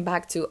 coming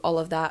back to all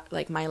of that,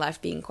 like my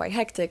life being quite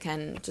hectic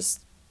and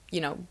just,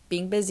 you know,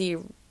 being busy,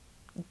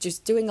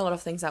 just doing a lot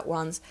of things at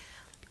once.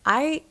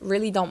 I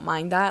really don't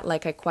mind that.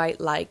 Like, I quite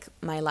like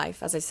my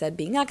life, as I said,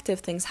 being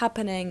active, things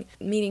happening,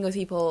 meeting with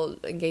people,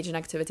 engage in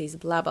activities,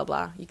 blah blah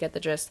blah, you get the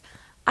gist.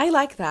 I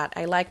like that.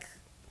 I like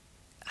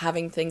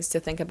having things to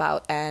think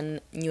about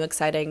and new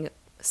exciting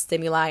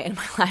stimuli in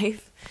my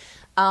life.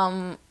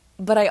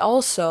 But I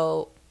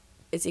also,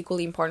 it's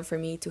equally important for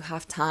me to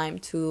have time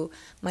to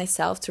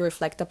myself to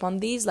reflect upon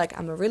these. Like,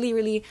 I'm a really,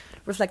 really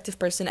reflective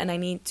person, and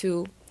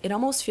it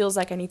almost feels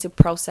like I need to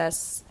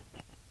process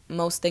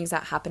most things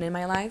that happen in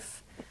my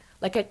life.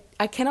 Like,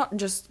 I cannot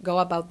just go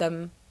about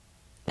them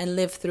and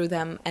live through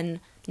them and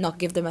not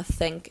give them a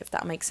think, if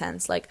that makes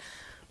sense. Like,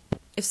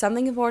 if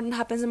something important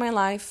happens in my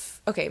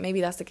life, okay,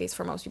 maybe that's the case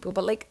for most people,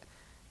 but like,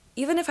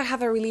 even if I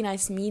have a really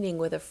nice meeting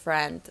with a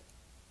friend,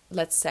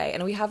 let's say,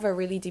 and we have a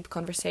really deep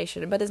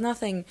conversation, but it's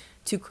nothing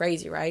too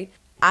crazy, right?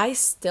 I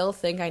still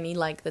think I need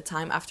like the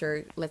time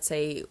after, let's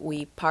say,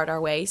 we part our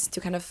ways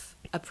to kind of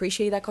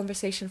appreciate that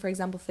conversation, for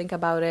example, think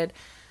about it,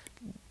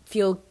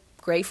 feel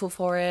grateful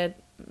for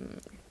it,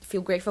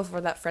 feel grateful for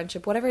that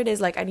friendship, whatever it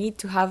is. Like, I need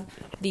to have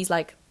these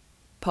like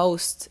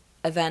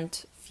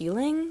post-event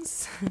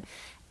feelings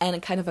and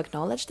kind of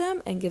acknowledge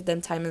them and give them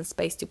time and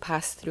space to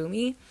pass through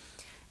me.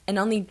 And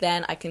only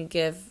then I can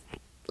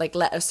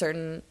let a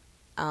certain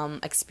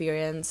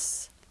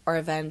experience or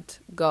event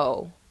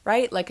go,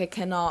 right? Like, I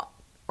cannot,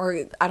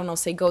 or I don't know,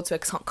 say go to a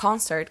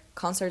concert.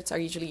 Concerts are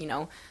usually, you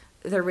know,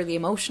 they're really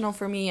emotional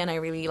for me, and I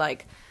really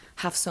like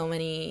have so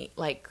many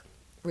like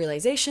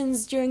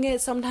realizations during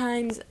it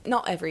sometimes.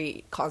 Not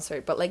every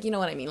concert, but like, you know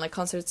what I mean? Like,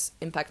 concerts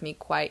impact me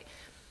quite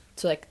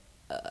to like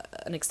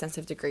an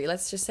extensive degree,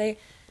 let's just say.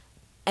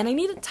 And I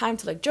needed time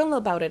to like journal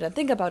about it and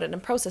think about it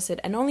and process it,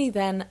 and only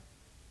then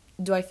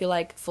do I feel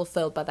like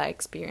fulfilled by that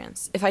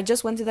experience. If I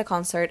just went to the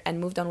concert and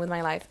moved on with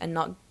my life and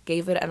not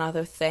gave it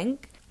another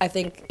think, I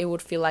think it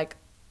would feel like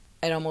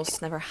it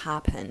almost never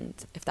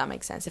happened, if that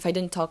makes sense. If I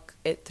didn't talk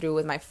it through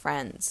with my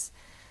friends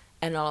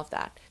and all of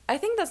that. I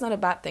think that's not a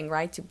bad thing,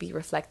 right? To be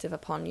reflective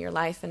upon your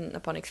life and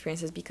upon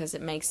experiences, because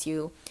it makes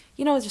you,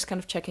 you know, just kind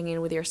of checking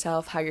in with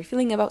yourself, how you're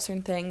feeling about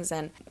certain things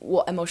and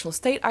what emotional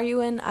state are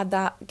you in at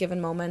that given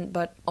moment.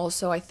 But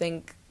also, I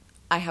think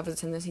I have a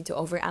tendency to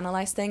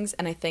overanalyze things.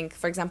 And I think,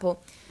 for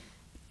example,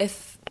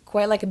 if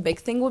quite like a big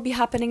thing would be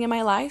happening in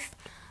my life,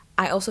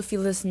 I also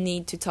feel this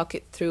need to talk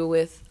it through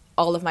with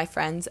all of my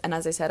friends. And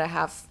as I said, I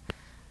have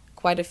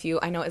quite a few.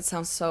 I know it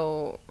sounds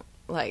so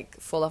like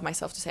full of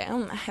myself to say,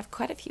 I have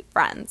quite a few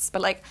friends,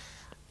 but like,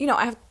 you know,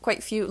 I have quite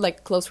a few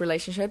like close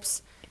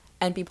relationships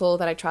and people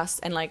that I trust,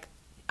 and like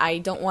I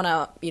don't want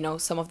to, you know,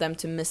 some of them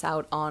to miss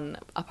out on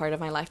a part of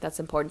my life that's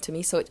important to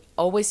me. So it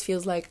always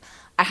feels like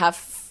I have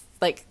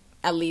like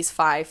at least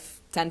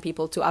 5-10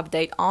 people to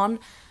update on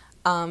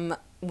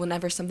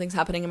whenever something's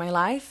happening in my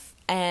life.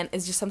 And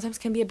it's just sometimes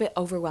can be a bit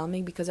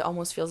overwhelming because it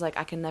almost feels like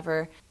I can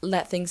never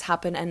let things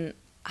happen and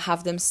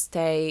have them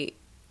stay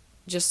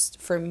just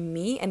for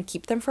me and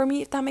keep them for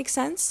me, if that makes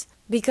sense.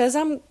 Because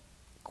I'm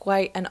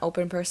quite an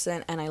open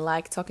person and I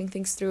like talking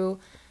things through,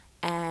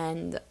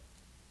 and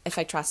if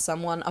I trust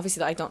someone,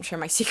 obviously I don't share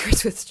my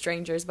secrets with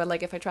strangers, but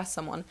like if I trust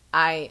someone,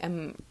 I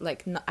am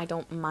like, I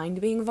don't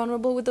mind being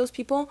vulnerable with those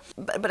people.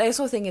 But I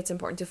also think it's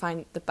important to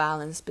find the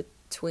balance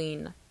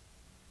between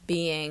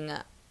being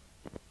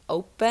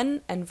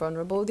open and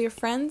vulnerable with your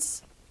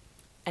friends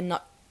and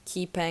not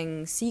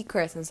keeping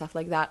secrets and stuff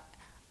like that,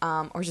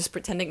 or just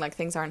pretending like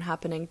things aren't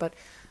happening, but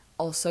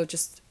also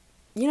just,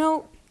 you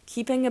know,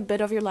 keeping a bit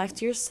of your life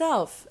to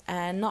yourself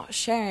and not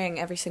sharing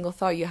every single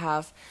thought you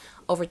have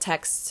over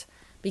text.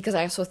 Because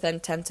I also then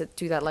tend to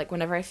do that, like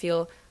whenever I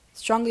feel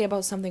strongly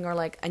about something or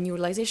like a new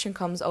realization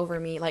comes over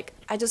me, like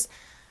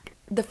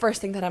the first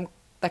thing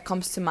that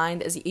comes to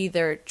mind is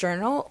either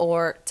journal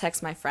or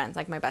text my friends,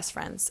 like my best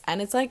friends.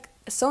 And it's like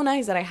so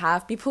nice that I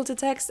have people to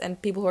text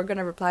and people who are going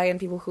to reply and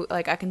people who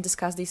like I can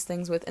discuss these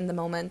things with in the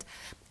moment,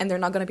 and they're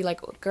not going to be like,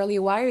 girlie,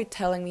 why are you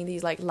telling me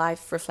these like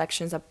life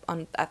reflections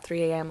at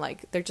 3 a.m?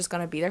 Like they're just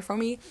going to be there for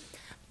me.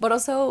 But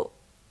also,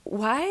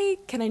 why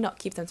can I not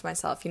keep them to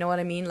myself? You know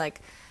what I mean?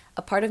 Like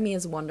a part of me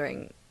is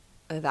wondering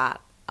that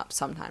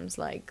sometimes,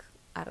 like,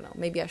 I don't know,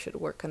 maybe I should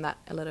work on that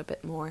a little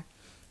bit more.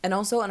 And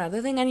also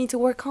another thing I need to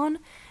work on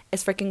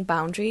is freaking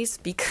boundaries,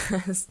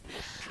 because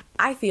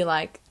I feel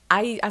like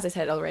as I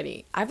said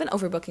already, I've been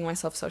overbooking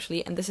myself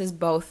socially, and this is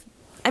both,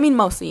 I mean,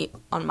 mostly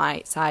on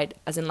my side,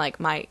 as in like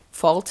my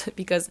fault,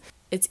 because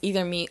it's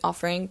either me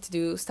offering to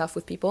do stuff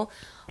with people,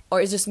 or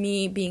it's just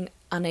me being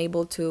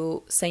unable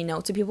to say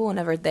no to people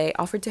whenever they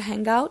offer to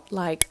hang out.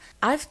 Like,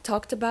 I've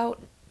talked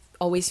about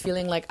always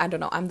feeling like, I don't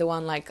know, I'm the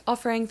one like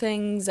offering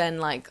things and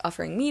like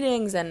offering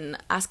meetings and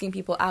asking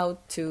people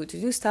out to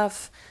do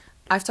stuff.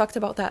 I've talked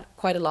about that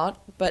quite a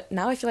lot, but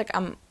now I feel like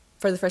I'm,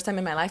 for the first time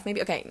in my life,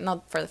 maybe, okay,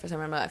 not for the first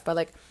time in my life, but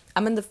like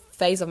I'm in the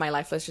phase of my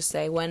life, let's just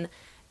say, when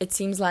it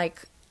seems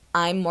like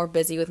I'm more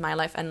busy with my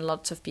life and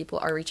lots of people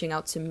are reaching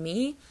out to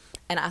me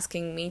and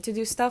asking me to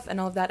do stuff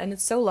and all of that, and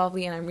it's so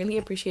lovely and I'm really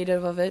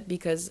appreciative of it,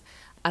 because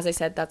as I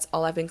said, that's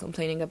all I've been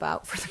complaining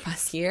about for the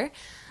past year.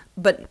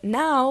 But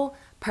now,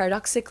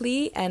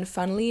 paradoxically and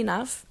funnily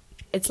enough,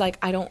 it's like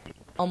I don't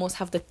almost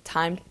have the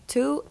time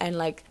to, and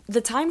like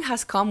the time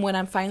has come when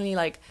I'm finally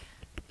like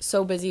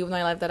so busy with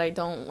my life that I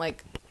don't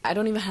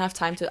even have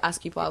time to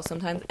ask people out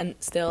sometimes, and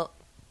still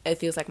it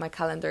feels like my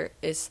calendar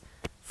is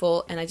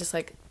full and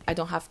I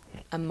don't have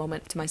a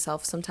moment to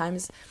myself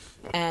sometimes.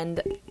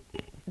 And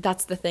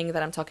that's the thing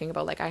that I'm talking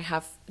about. Like, I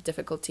have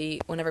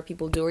difficulty whenever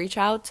people do reach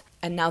out,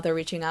 and now they're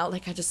reaching out,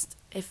 like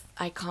if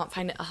I can't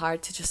find it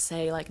hard to just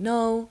say like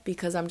no,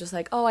 because I'm just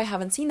like, oh, I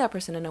haven't seen that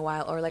person in a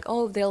while, or like,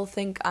 oh, they'll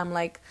think I'm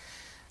like,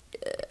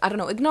 I don't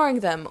know,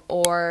 ignoring them,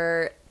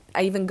 or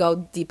I even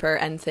go deeper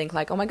and think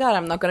like, oh my god,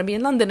 I'm not gonna be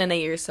in London in a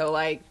year, so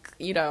like,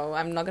 you know,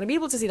 I'm not gonna be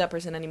able to see that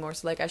person anymore,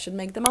 so like I should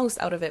make the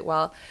most out of it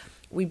while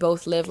we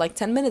both live like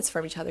 10 minutes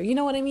from each other, you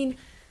know what I mean?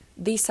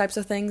 These types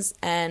of things.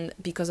 And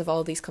because of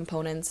all these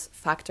components,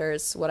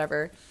 factors,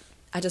 whatever,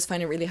 I just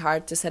find it really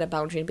hard to set a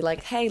boundary and be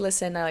like, hey,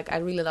 listen,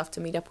 I'd really love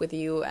to meet up with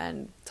you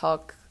and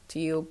talk to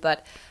you,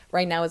 but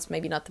right now it's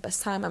maybe not the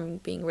best time, I'm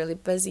being really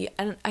busy.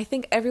 And I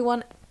think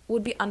everyone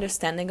would be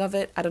understanding of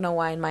it. I don't know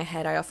why in my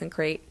head I often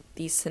create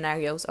these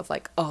scenarios of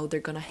like, oh, they're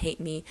gonna hate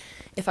me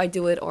if I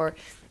do it, or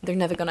they're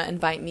never gonna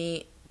invite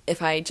me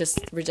if I just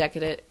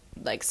rejected it,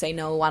 like say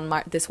no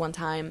this one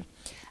time.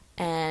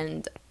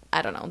 And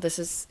I don't know,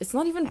 it's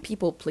not even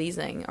people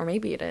pleasing, or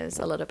maybe it is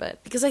a little bit,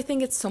 because I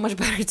think it's so much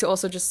better to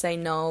also just say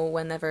no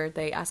whenever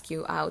they ask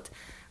you out,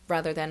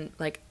 rather than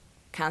like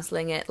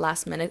canceling it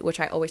last minute, which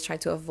I always try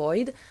to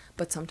avoid.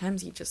 But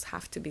sometimes you just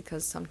have to,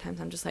 because sometimes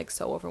I'm just like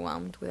so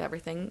overwhelmed with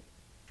everything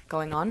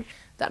going on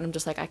that I'm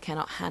just like, I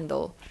cannot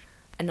handle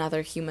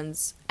another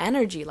human's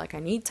energy. Like, I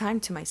need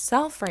time to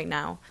myself right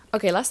now.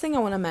 Okay, last thing I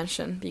want to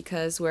mention,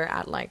 because we're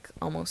at like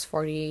almost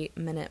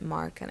 40-minute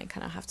mark and I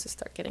kind of have to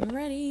start getting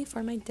ready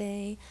for my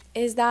day,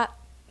 is that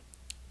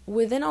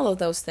within all of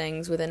those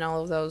things, within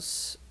all of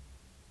those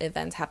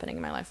events happening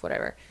in my life,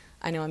 whatever,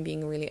 I know I'm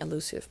being really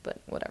elusive,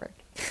 but whatever.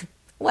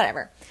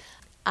 Whatever.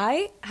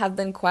 I have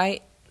been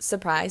quite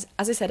surprised.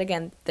 As I said,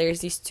 again,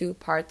 there's these two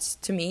parts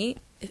to me.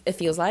 It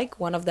feels like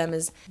one of them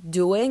is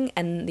doing,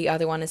 and the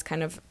other one is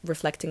kind of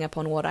reflecting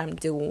upon what I'm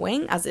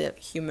doing as a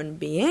human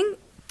being.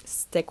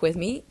 Stick with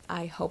me.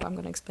 I hope I'm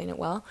going to explain it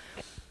well.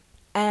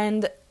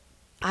 And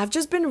I've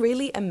just been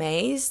really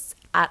amazed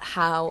at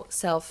how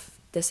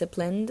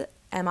self-disciplined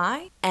am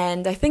I?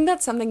 And I think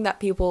that's something that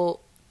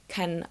people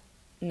can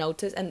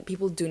notice, and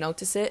people do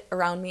notice it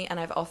around me. And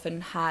I've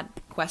often had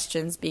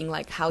questions being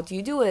like, how do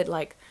you do it?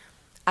 Like,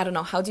 I don't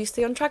know, how do you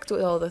stay on track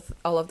to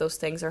all of those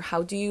things? Or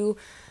how do you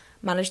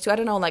manage to, I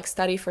don't know, like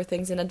study for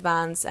things in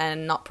advance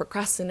and not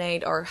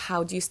procrastinate? Or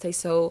how do you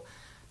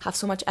have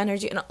so much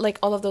energy, and like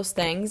all of those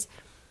things?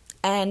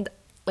 And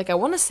like, I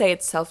want to say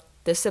it's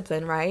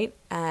self-discipline, right?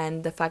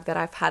 And the fact that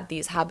I've had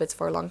these habits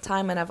for a long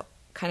time, and I've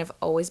kind of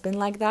always been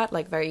like that,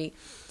 like very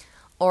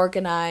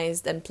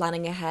organized and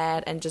planning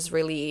ahead and just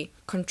really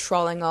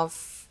controlling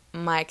of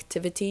my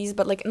activities,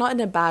 but like not in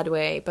a bad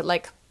way, but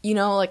like, you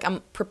know, like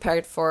I'm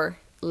prepared for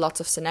lots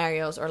of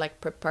scenarios, or like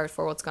prepared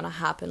for what's gonna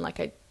happen.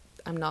 Like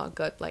I'm not a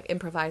good like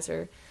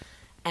improviser,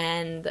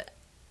 and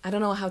I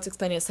don't know how to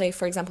explain it. Say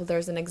for example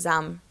there's an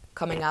exam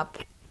coming up,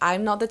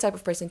 I'm not the type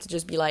of person to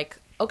just be like,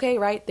 okay,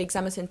 right, the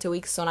exam is in 2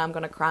 weeks, so now I'm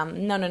gonna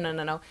cram.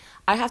 No.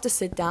 I have to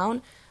sit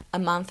down a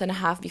month and a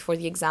half before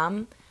the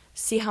exam,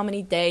 see how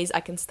many days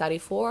I can study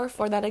for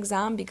that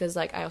exam, because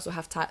like I also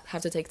have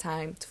to take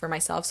time for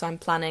myself. So I'm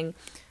planning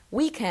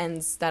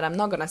weekends that I'm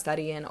not gonna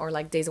study in, or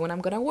like days when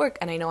I'm gonna work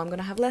and I know I'm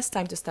gonna have less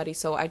time to study,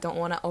 so I don't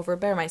want to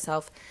overbear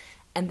myself.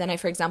 And then I,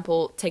 for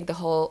example, take the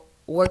whole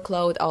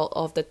workload, all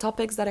of the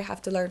topics that I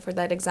have to learn for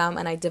that exam,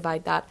 and I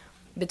divide that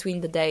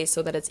between the days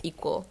so that it's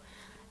equal.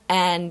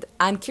 And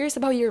I'm curious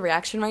about your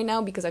reaction right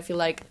now, because I feel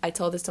like I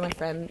told this to my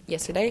friend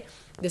yesterday.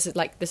 This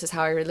is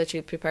how I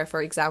literally prepare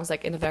for exams,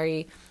 like in a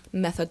very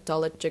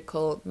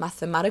methodological,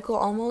 mathematical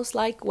almost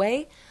like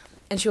way.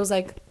 And she was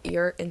like,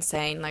 you're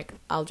insane. Like,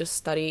 I'll just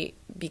study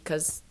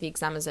because the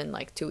exam is in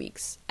like 2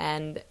 weeks.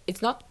 And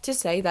it's not to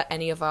say that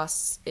any of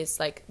us is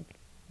like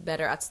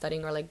better at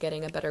studying or like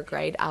getting a better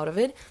grade out of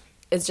it.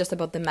 It's just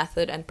about the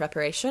method and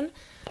preparation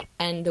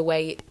and the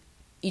way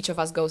each of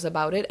us goes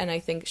about it. And I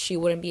think she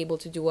wouldn't be able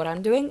to do what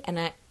I'm doing,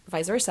 and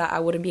vice versa,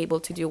 I wouldn't be able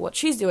to do what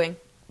she's doing.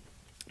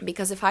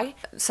 Because if I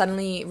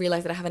suddenly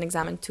realize that I have an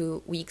exam in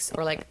 2 weeks,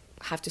 or like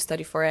have to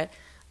study for it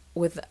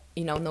with,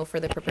 you know, no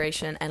further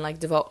preparation, and like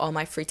devote all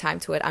my free time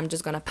to it, I'm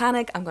just gonna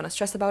panic, I'm gonna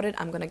stress about it,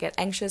 I'm gonna get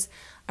anxious,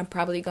 I'm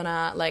probably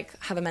gonna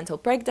like have a mental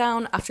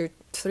breakdown after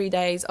 3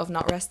 days of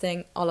not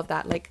resting, all of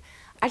that. Like,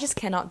 I just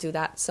cannot do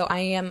that. So I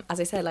am, as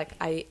I said, like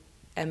I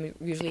am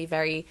usually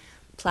very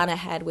plan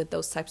ahead with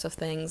those types of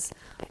things.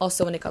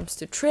 Also when it comes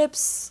to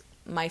trips,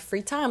 my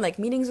free time, like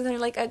meetings with her,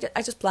 like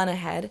I just plan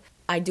ahead.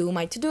 I do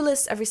my to-do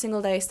list every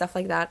single day, stuff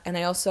like that. And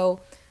I also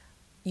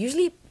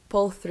usually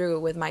pull through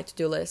with my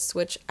to-do lists,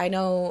 which I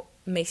know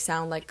may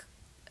sound like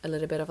a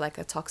little bit of like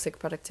a toxic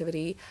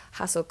productivity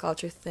hustle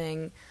culture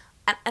thing,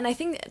 and I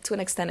think to an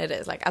extent it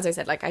is. Like, as I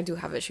said, like I do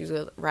have issues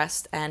with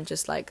rest and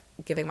just like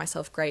giving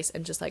myself grace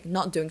and just like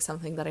not doing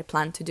something that I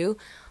plan to do,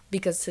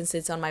 because since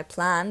it's on my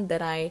plan,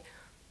 that I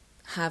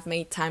have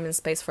made time and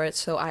space for it,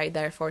 so I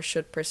therefore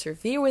should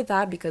persevere with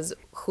that, because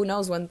who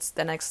knows when's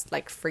the next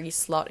like free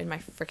slot in my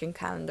freaking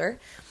calendar.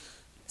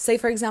 Say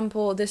for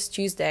example this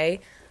Tuesday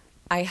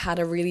I had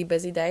a really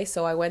busy day,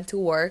 so I went to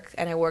work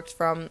and I worked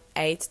from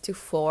 8 to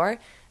 4.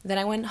 Then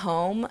I went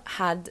home,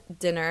 had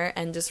dinner,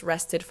 and just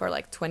rested for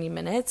like 20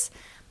 minutes.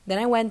 Then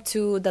I went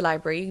to the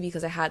library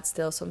because I had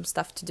still some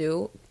stuff to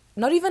do.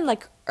 Not even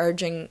like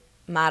urgent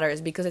matters,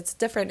 because it's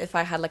different if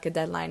I had like a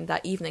deadline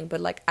that evening, but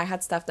like I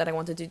had stuff that I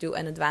wanted to do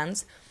in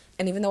advance.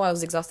 And even though I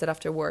was exhausted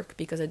after work,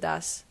 because it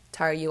does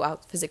tire you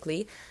out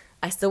physically,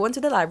 I still went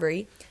to the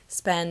library,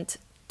 spent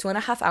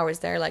 2.5 hours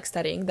there like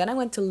studying. Then I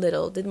went to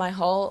Lidl, did my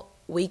whole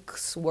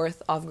week's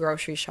worth of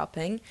grocery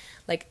shopping,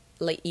 like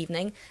late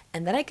evening,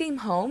 and then I came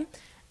home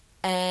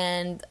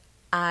and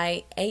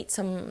I ate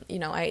some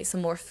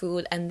more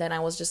food. And then I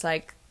was just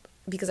like,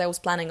 because I was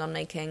planning on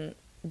making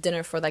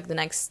dinner for like the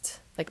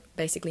next, like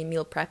basically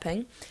meal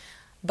prepping,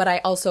 but I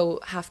also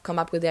have come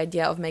up with the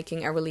idea of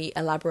making a really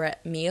elaborate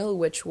meal,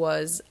 which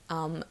was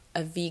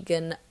a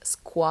vegan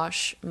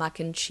squash mac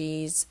and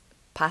cheese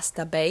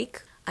pasta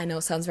bake. I know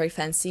it sounds very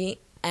fancy,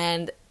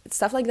 and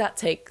stuff like that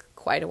take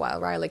quite a while,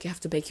 right? Like you have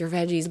to bake your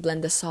veggies,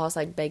 blend the sauce,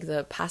 like bake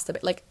the pasta,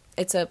 like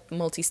it's a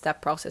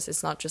multi-step process.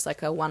 It's not just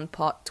like a one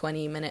pot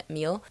 20-minute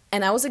meal.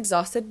 And I was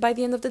exhausted by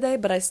the end of the day,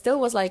 but I still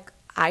was like,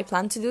 I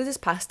plan to do this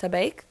pasta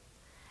bake,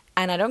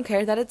 and I don't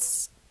care that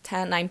it's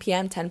 9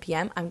 p.m, 10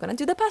 p.m, I'm gonna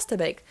do the pasta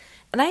bake.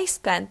 And I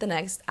spent the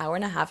next hour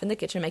and a half in the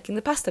kitchen making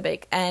the pasta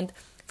bake. And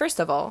first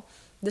of all,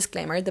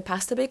 disclaimer, the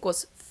pasta bake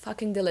was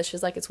fucking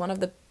delicious. Like, it's one of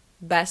the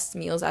best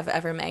meals I've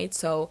ever made,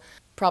 so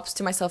props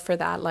to myself for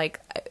that. Like,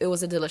 it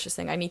was a delicious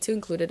thing. I need to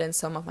include it in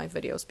some of my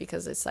videos,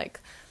 because it's like,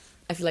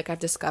 I feel like I've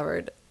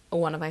discovered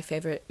one of my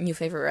new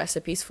favorite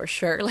recipes for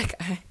sure. Like,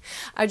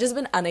 I've just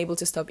been unable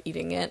to stop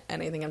eating it,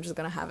 and I think I'm just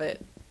gonna have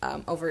it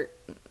over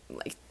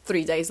like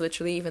 3 days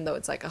literally, even though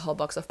it's like a whole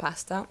box of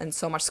pasta and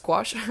so much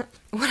squash.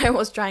 What I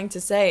was trying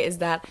to say is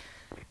that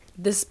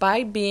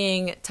despite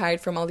being tired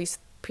from all these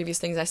previous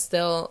things, I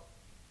still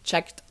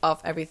checked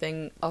off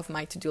everything off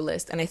my to-do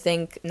list. And I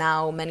think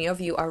now many of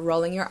you are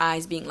rolling your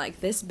eyes being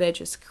like, this bitch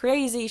is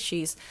crazy,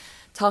 she's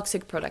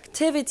toxic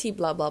productivity,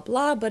 blah, blah,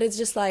 blah. But it's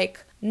just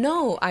like,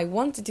 no, I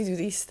wanted to do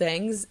these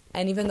things.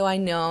 And even though I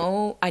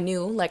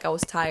knew like I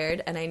was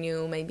tired and I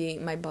knew maybe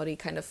my body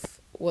kind of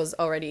was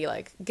already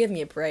like, give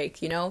me a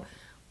break, you know?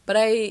 But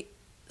I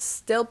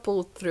still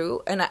pulled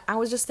through. And I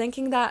was just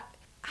thinking that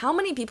how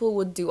many people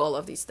would do all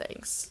of these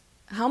things?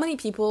 How many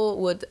people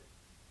would,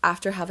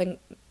 after having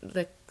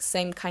the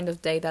same kind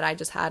of day that I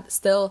just had,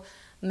 still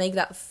make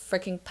that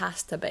freaking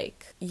pasta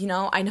bake? You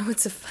know, I know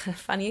it's a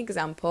funny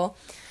example,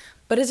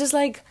 but it's just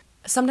like,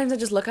 sometimes I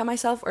just look at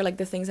myself or like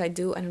the things I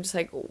do and I'm just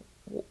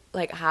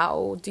like,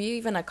 how do you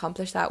even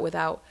accomplish that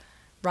without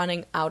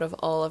running out of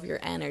all of your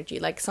energy?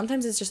 Like,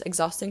 sometimes it's just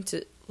exhausting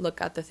to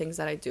look at the things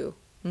that I do,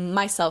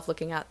 myself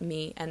looking at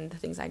me and the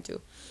things I do.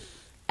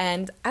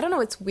 And I don't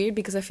know, it's weird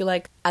because I feel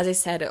like, as I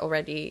said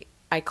already,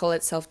 I call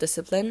it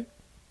self-discipline,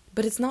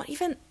 but it's not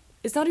even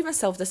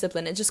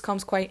self-discipline. It just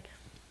comes quite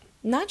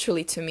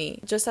naturally to me.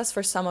 Just as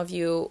for some of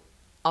you,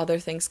 other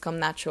things come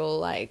natural,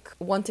 like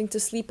wanting to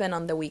sleep in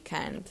on the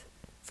weekend.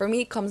 For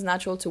me, it comes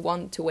natural to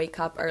want to wake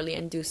up early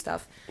and do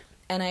stuff.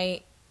 And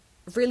I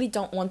really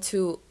don't want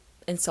to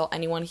insult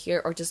anyone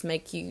here or just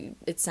make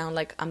it sound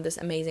like I'm this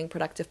amazing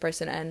productive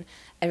person and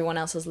everyone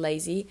else is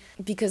lazy,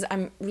 because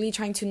I'm really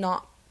trying to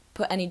not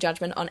put any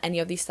judgment on any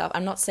of these stuff.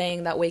 I'm not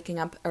saying that waking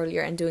up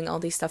earlier and doing all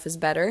these stuff is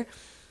better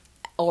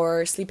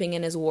or sleeping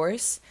in is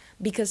worse,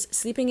 because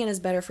sleeping in is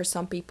better for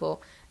some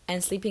people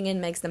and sleeping in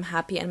makes them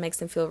happy and makes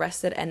them feel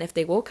rested. And if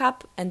they woke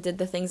up and did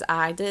the things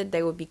I did,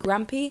 they would be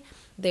grumpy,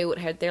 they would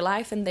hate their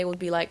life, and they would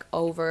be like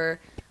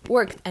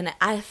overworked. And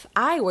if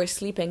I were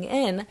sleeping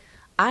in,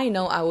 I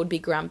know I would be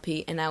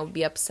grumpy and I would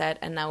be upset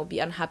and I would be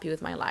unhappy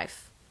with my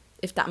life,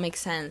 if that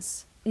makes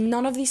sense.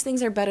 None of these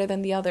things are better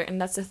than the other, and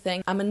that's the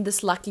thing. I'm in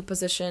this lucky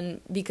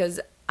position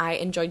because I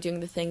enjoy doing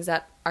the things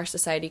that our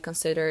society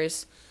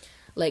considers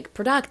like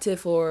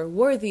productive or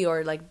worthy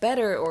or like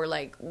better or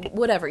like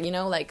whatever, you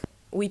know, like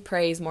we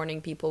praise morning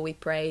people, we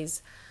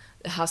praise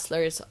the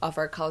hustlers of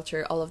our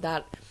culture, all of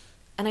that.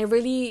 And I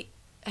really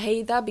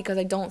hate that, because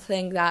I don't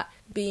think that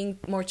being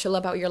more chill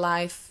about your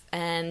life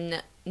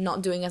and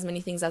not doing as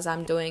many things as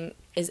I'm doing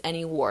is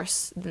any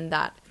worse than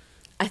that.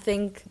 I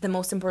think the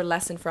most important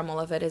lesson from all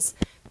of it is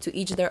to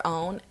each their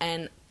own,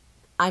 and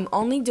I'm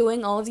only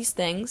doing all of these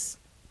things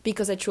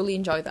because I truly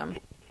enjoy them.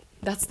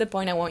 That's the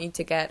point I want you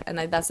to get, and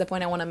that's the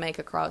point I want to make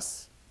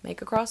across.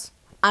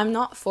 I'm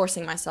not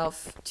forcing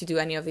myself to do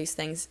any of these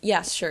things.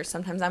 Yes, sure,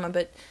 sometimes I'm a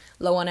bit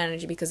low on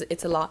energy because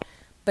it's a lot,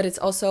 but it's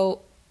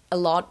also a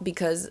lot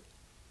because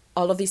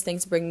all of these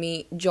things bring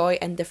me joy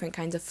and different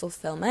kinds of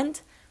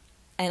fulfillment,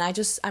 and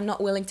I'm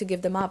not willing to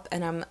give them up,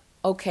 and I'm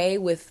okay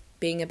with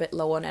being a bit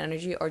low on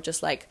energy or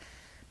just like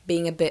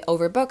being a bit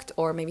overbooked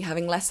or maybe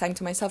having less time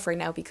to myself right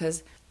now,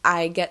 because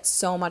I get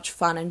so much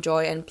fun and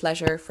joy and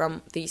pleasure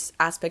from these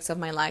aspects of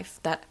my life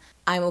that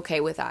I'm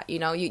okay with that. You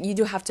know, you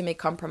do have to make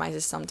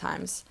compromises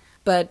sometimes.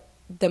 But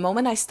the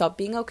moment I stop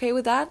being okay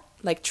with that,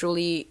 like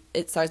truly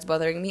it starts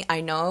bothering me,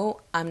 I know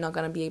I'm not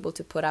going to be able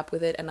to put up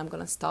with it, and I'm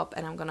going to stop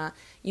and I'm going to,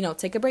 you know,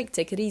 take a break,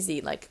 take it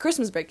easy. Like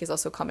Christmas break is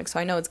also coming, so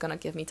I know it's going to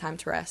give me time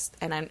to rest,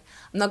 and I'm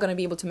not going to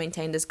be able to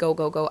maintain this go,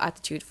 go, go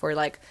attitude for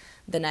like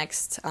the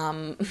next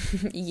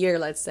year,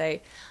 let's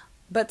say.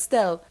 But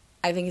still,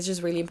 I think it's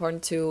just really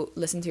important to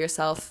listen to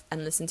yourself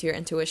and listen to your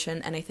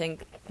intuition. And I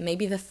think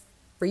maybe the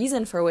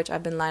reason for which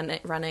I've been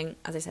running,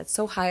 as I said,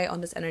 so high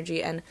on this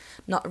energy and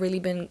not really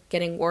been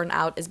getting worn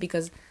out is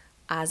because,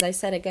 as I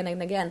said again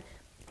and again,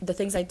 the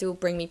things I do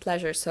bring me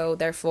pleasure. So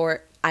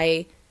therefore,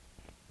 I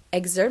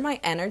exert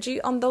my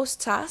energy on those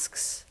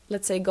tasks.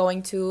 Let's say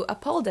going to a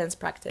pole dance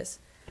practice.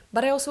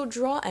 But I also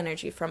draw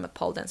energy from a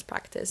pole dance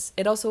practice.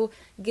 It also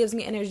gives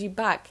me energy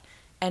back.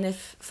 And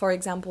if, for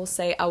example,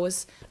 say I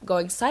was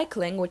going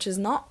cycling, which is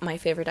not my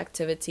favorite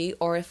activity,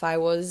 or if I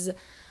was,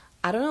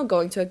 I don't know,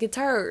 going to a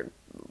guitar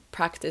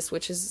practice,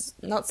 which is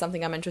not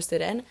something I'm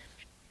interested in,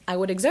 I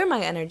would exert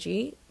my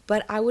energy,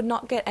 but I would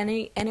not get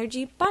any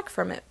energy back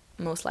from it,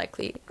 most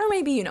likely. Or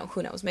maybe, you know,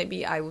 who knows,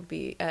 maybe I would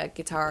be a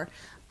guitar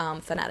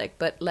fanatic,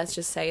 but let's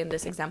just say in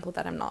this example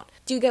that I'm not.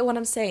 Do you get what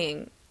I'm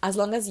saying? As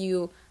long as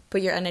you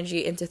put your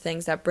energy into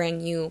things that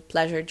bring you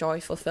pleasure, joy,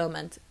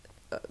 fulfillment,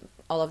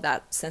 all of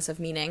that sense of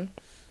meaning,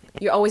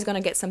 you're always going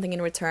to get something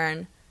in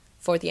return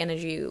for the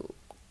energy you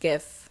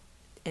give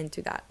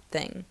into that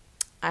thing.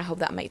 I hope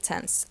that made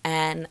sense.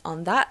 And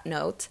on that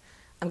note,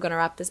 I'm going to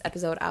wrap this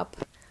episode up.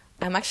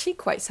 I'm actually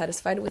quite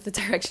satisfied with the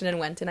direction it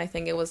went in. I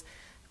think it was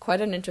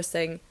quite an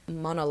interesting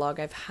monologue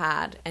I've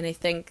had. And I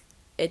think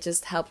it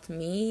just helped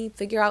me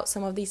figure out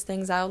some of these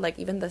things out. Like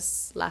even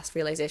this last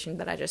realization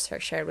that I just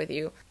shared with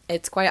you,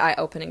 it's quite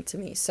eye-opening to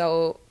me.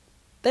 So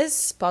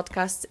this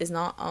podcast is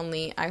not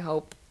only, I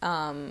hope,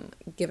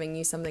 giving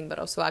you something, but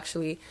also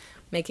actually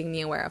making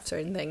me aware of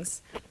certain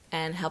things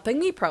and helping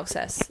me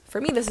process. For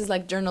me, this is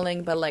like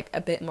journaling, but like a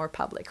bit more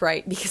public,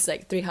 right? Because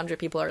like 300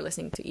 people are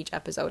listening to each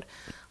episode,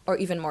 or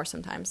even more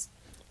sometimes.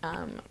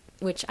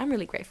 which I'm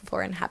really grateful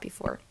for and happy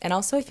for. And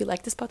also, if you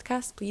like this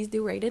podcast, please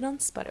do rate it on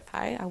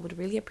Spotify. I would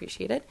really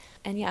appreciate it.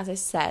 And yeah, as I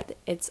said,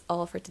 it's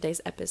all for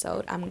today's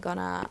episode. I'm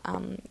gonna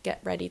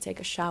get ready, take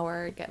a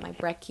shower, get my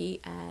brekkie,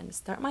 and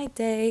start my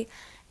day.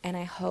 And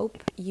I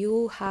hope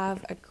you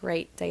have a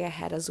great day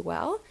ahead as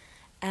well.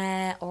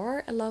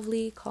 Or a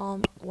lovely,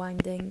 calm,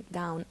 winding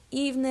down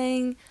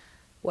evening,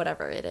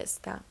 whatever it is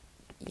that,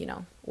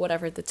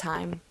 whatever the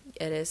time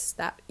it is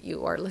that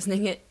you are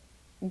listening it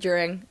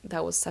during.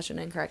 That was such an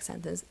incorrect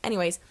sentence.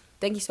 Anyways,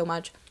 thank you so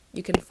much.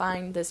 You can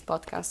find this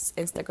podcast's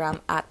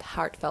Instagram at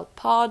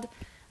heartfeltpod.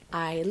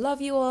 I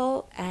love you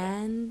all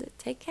and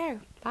take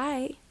care.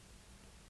 Bye.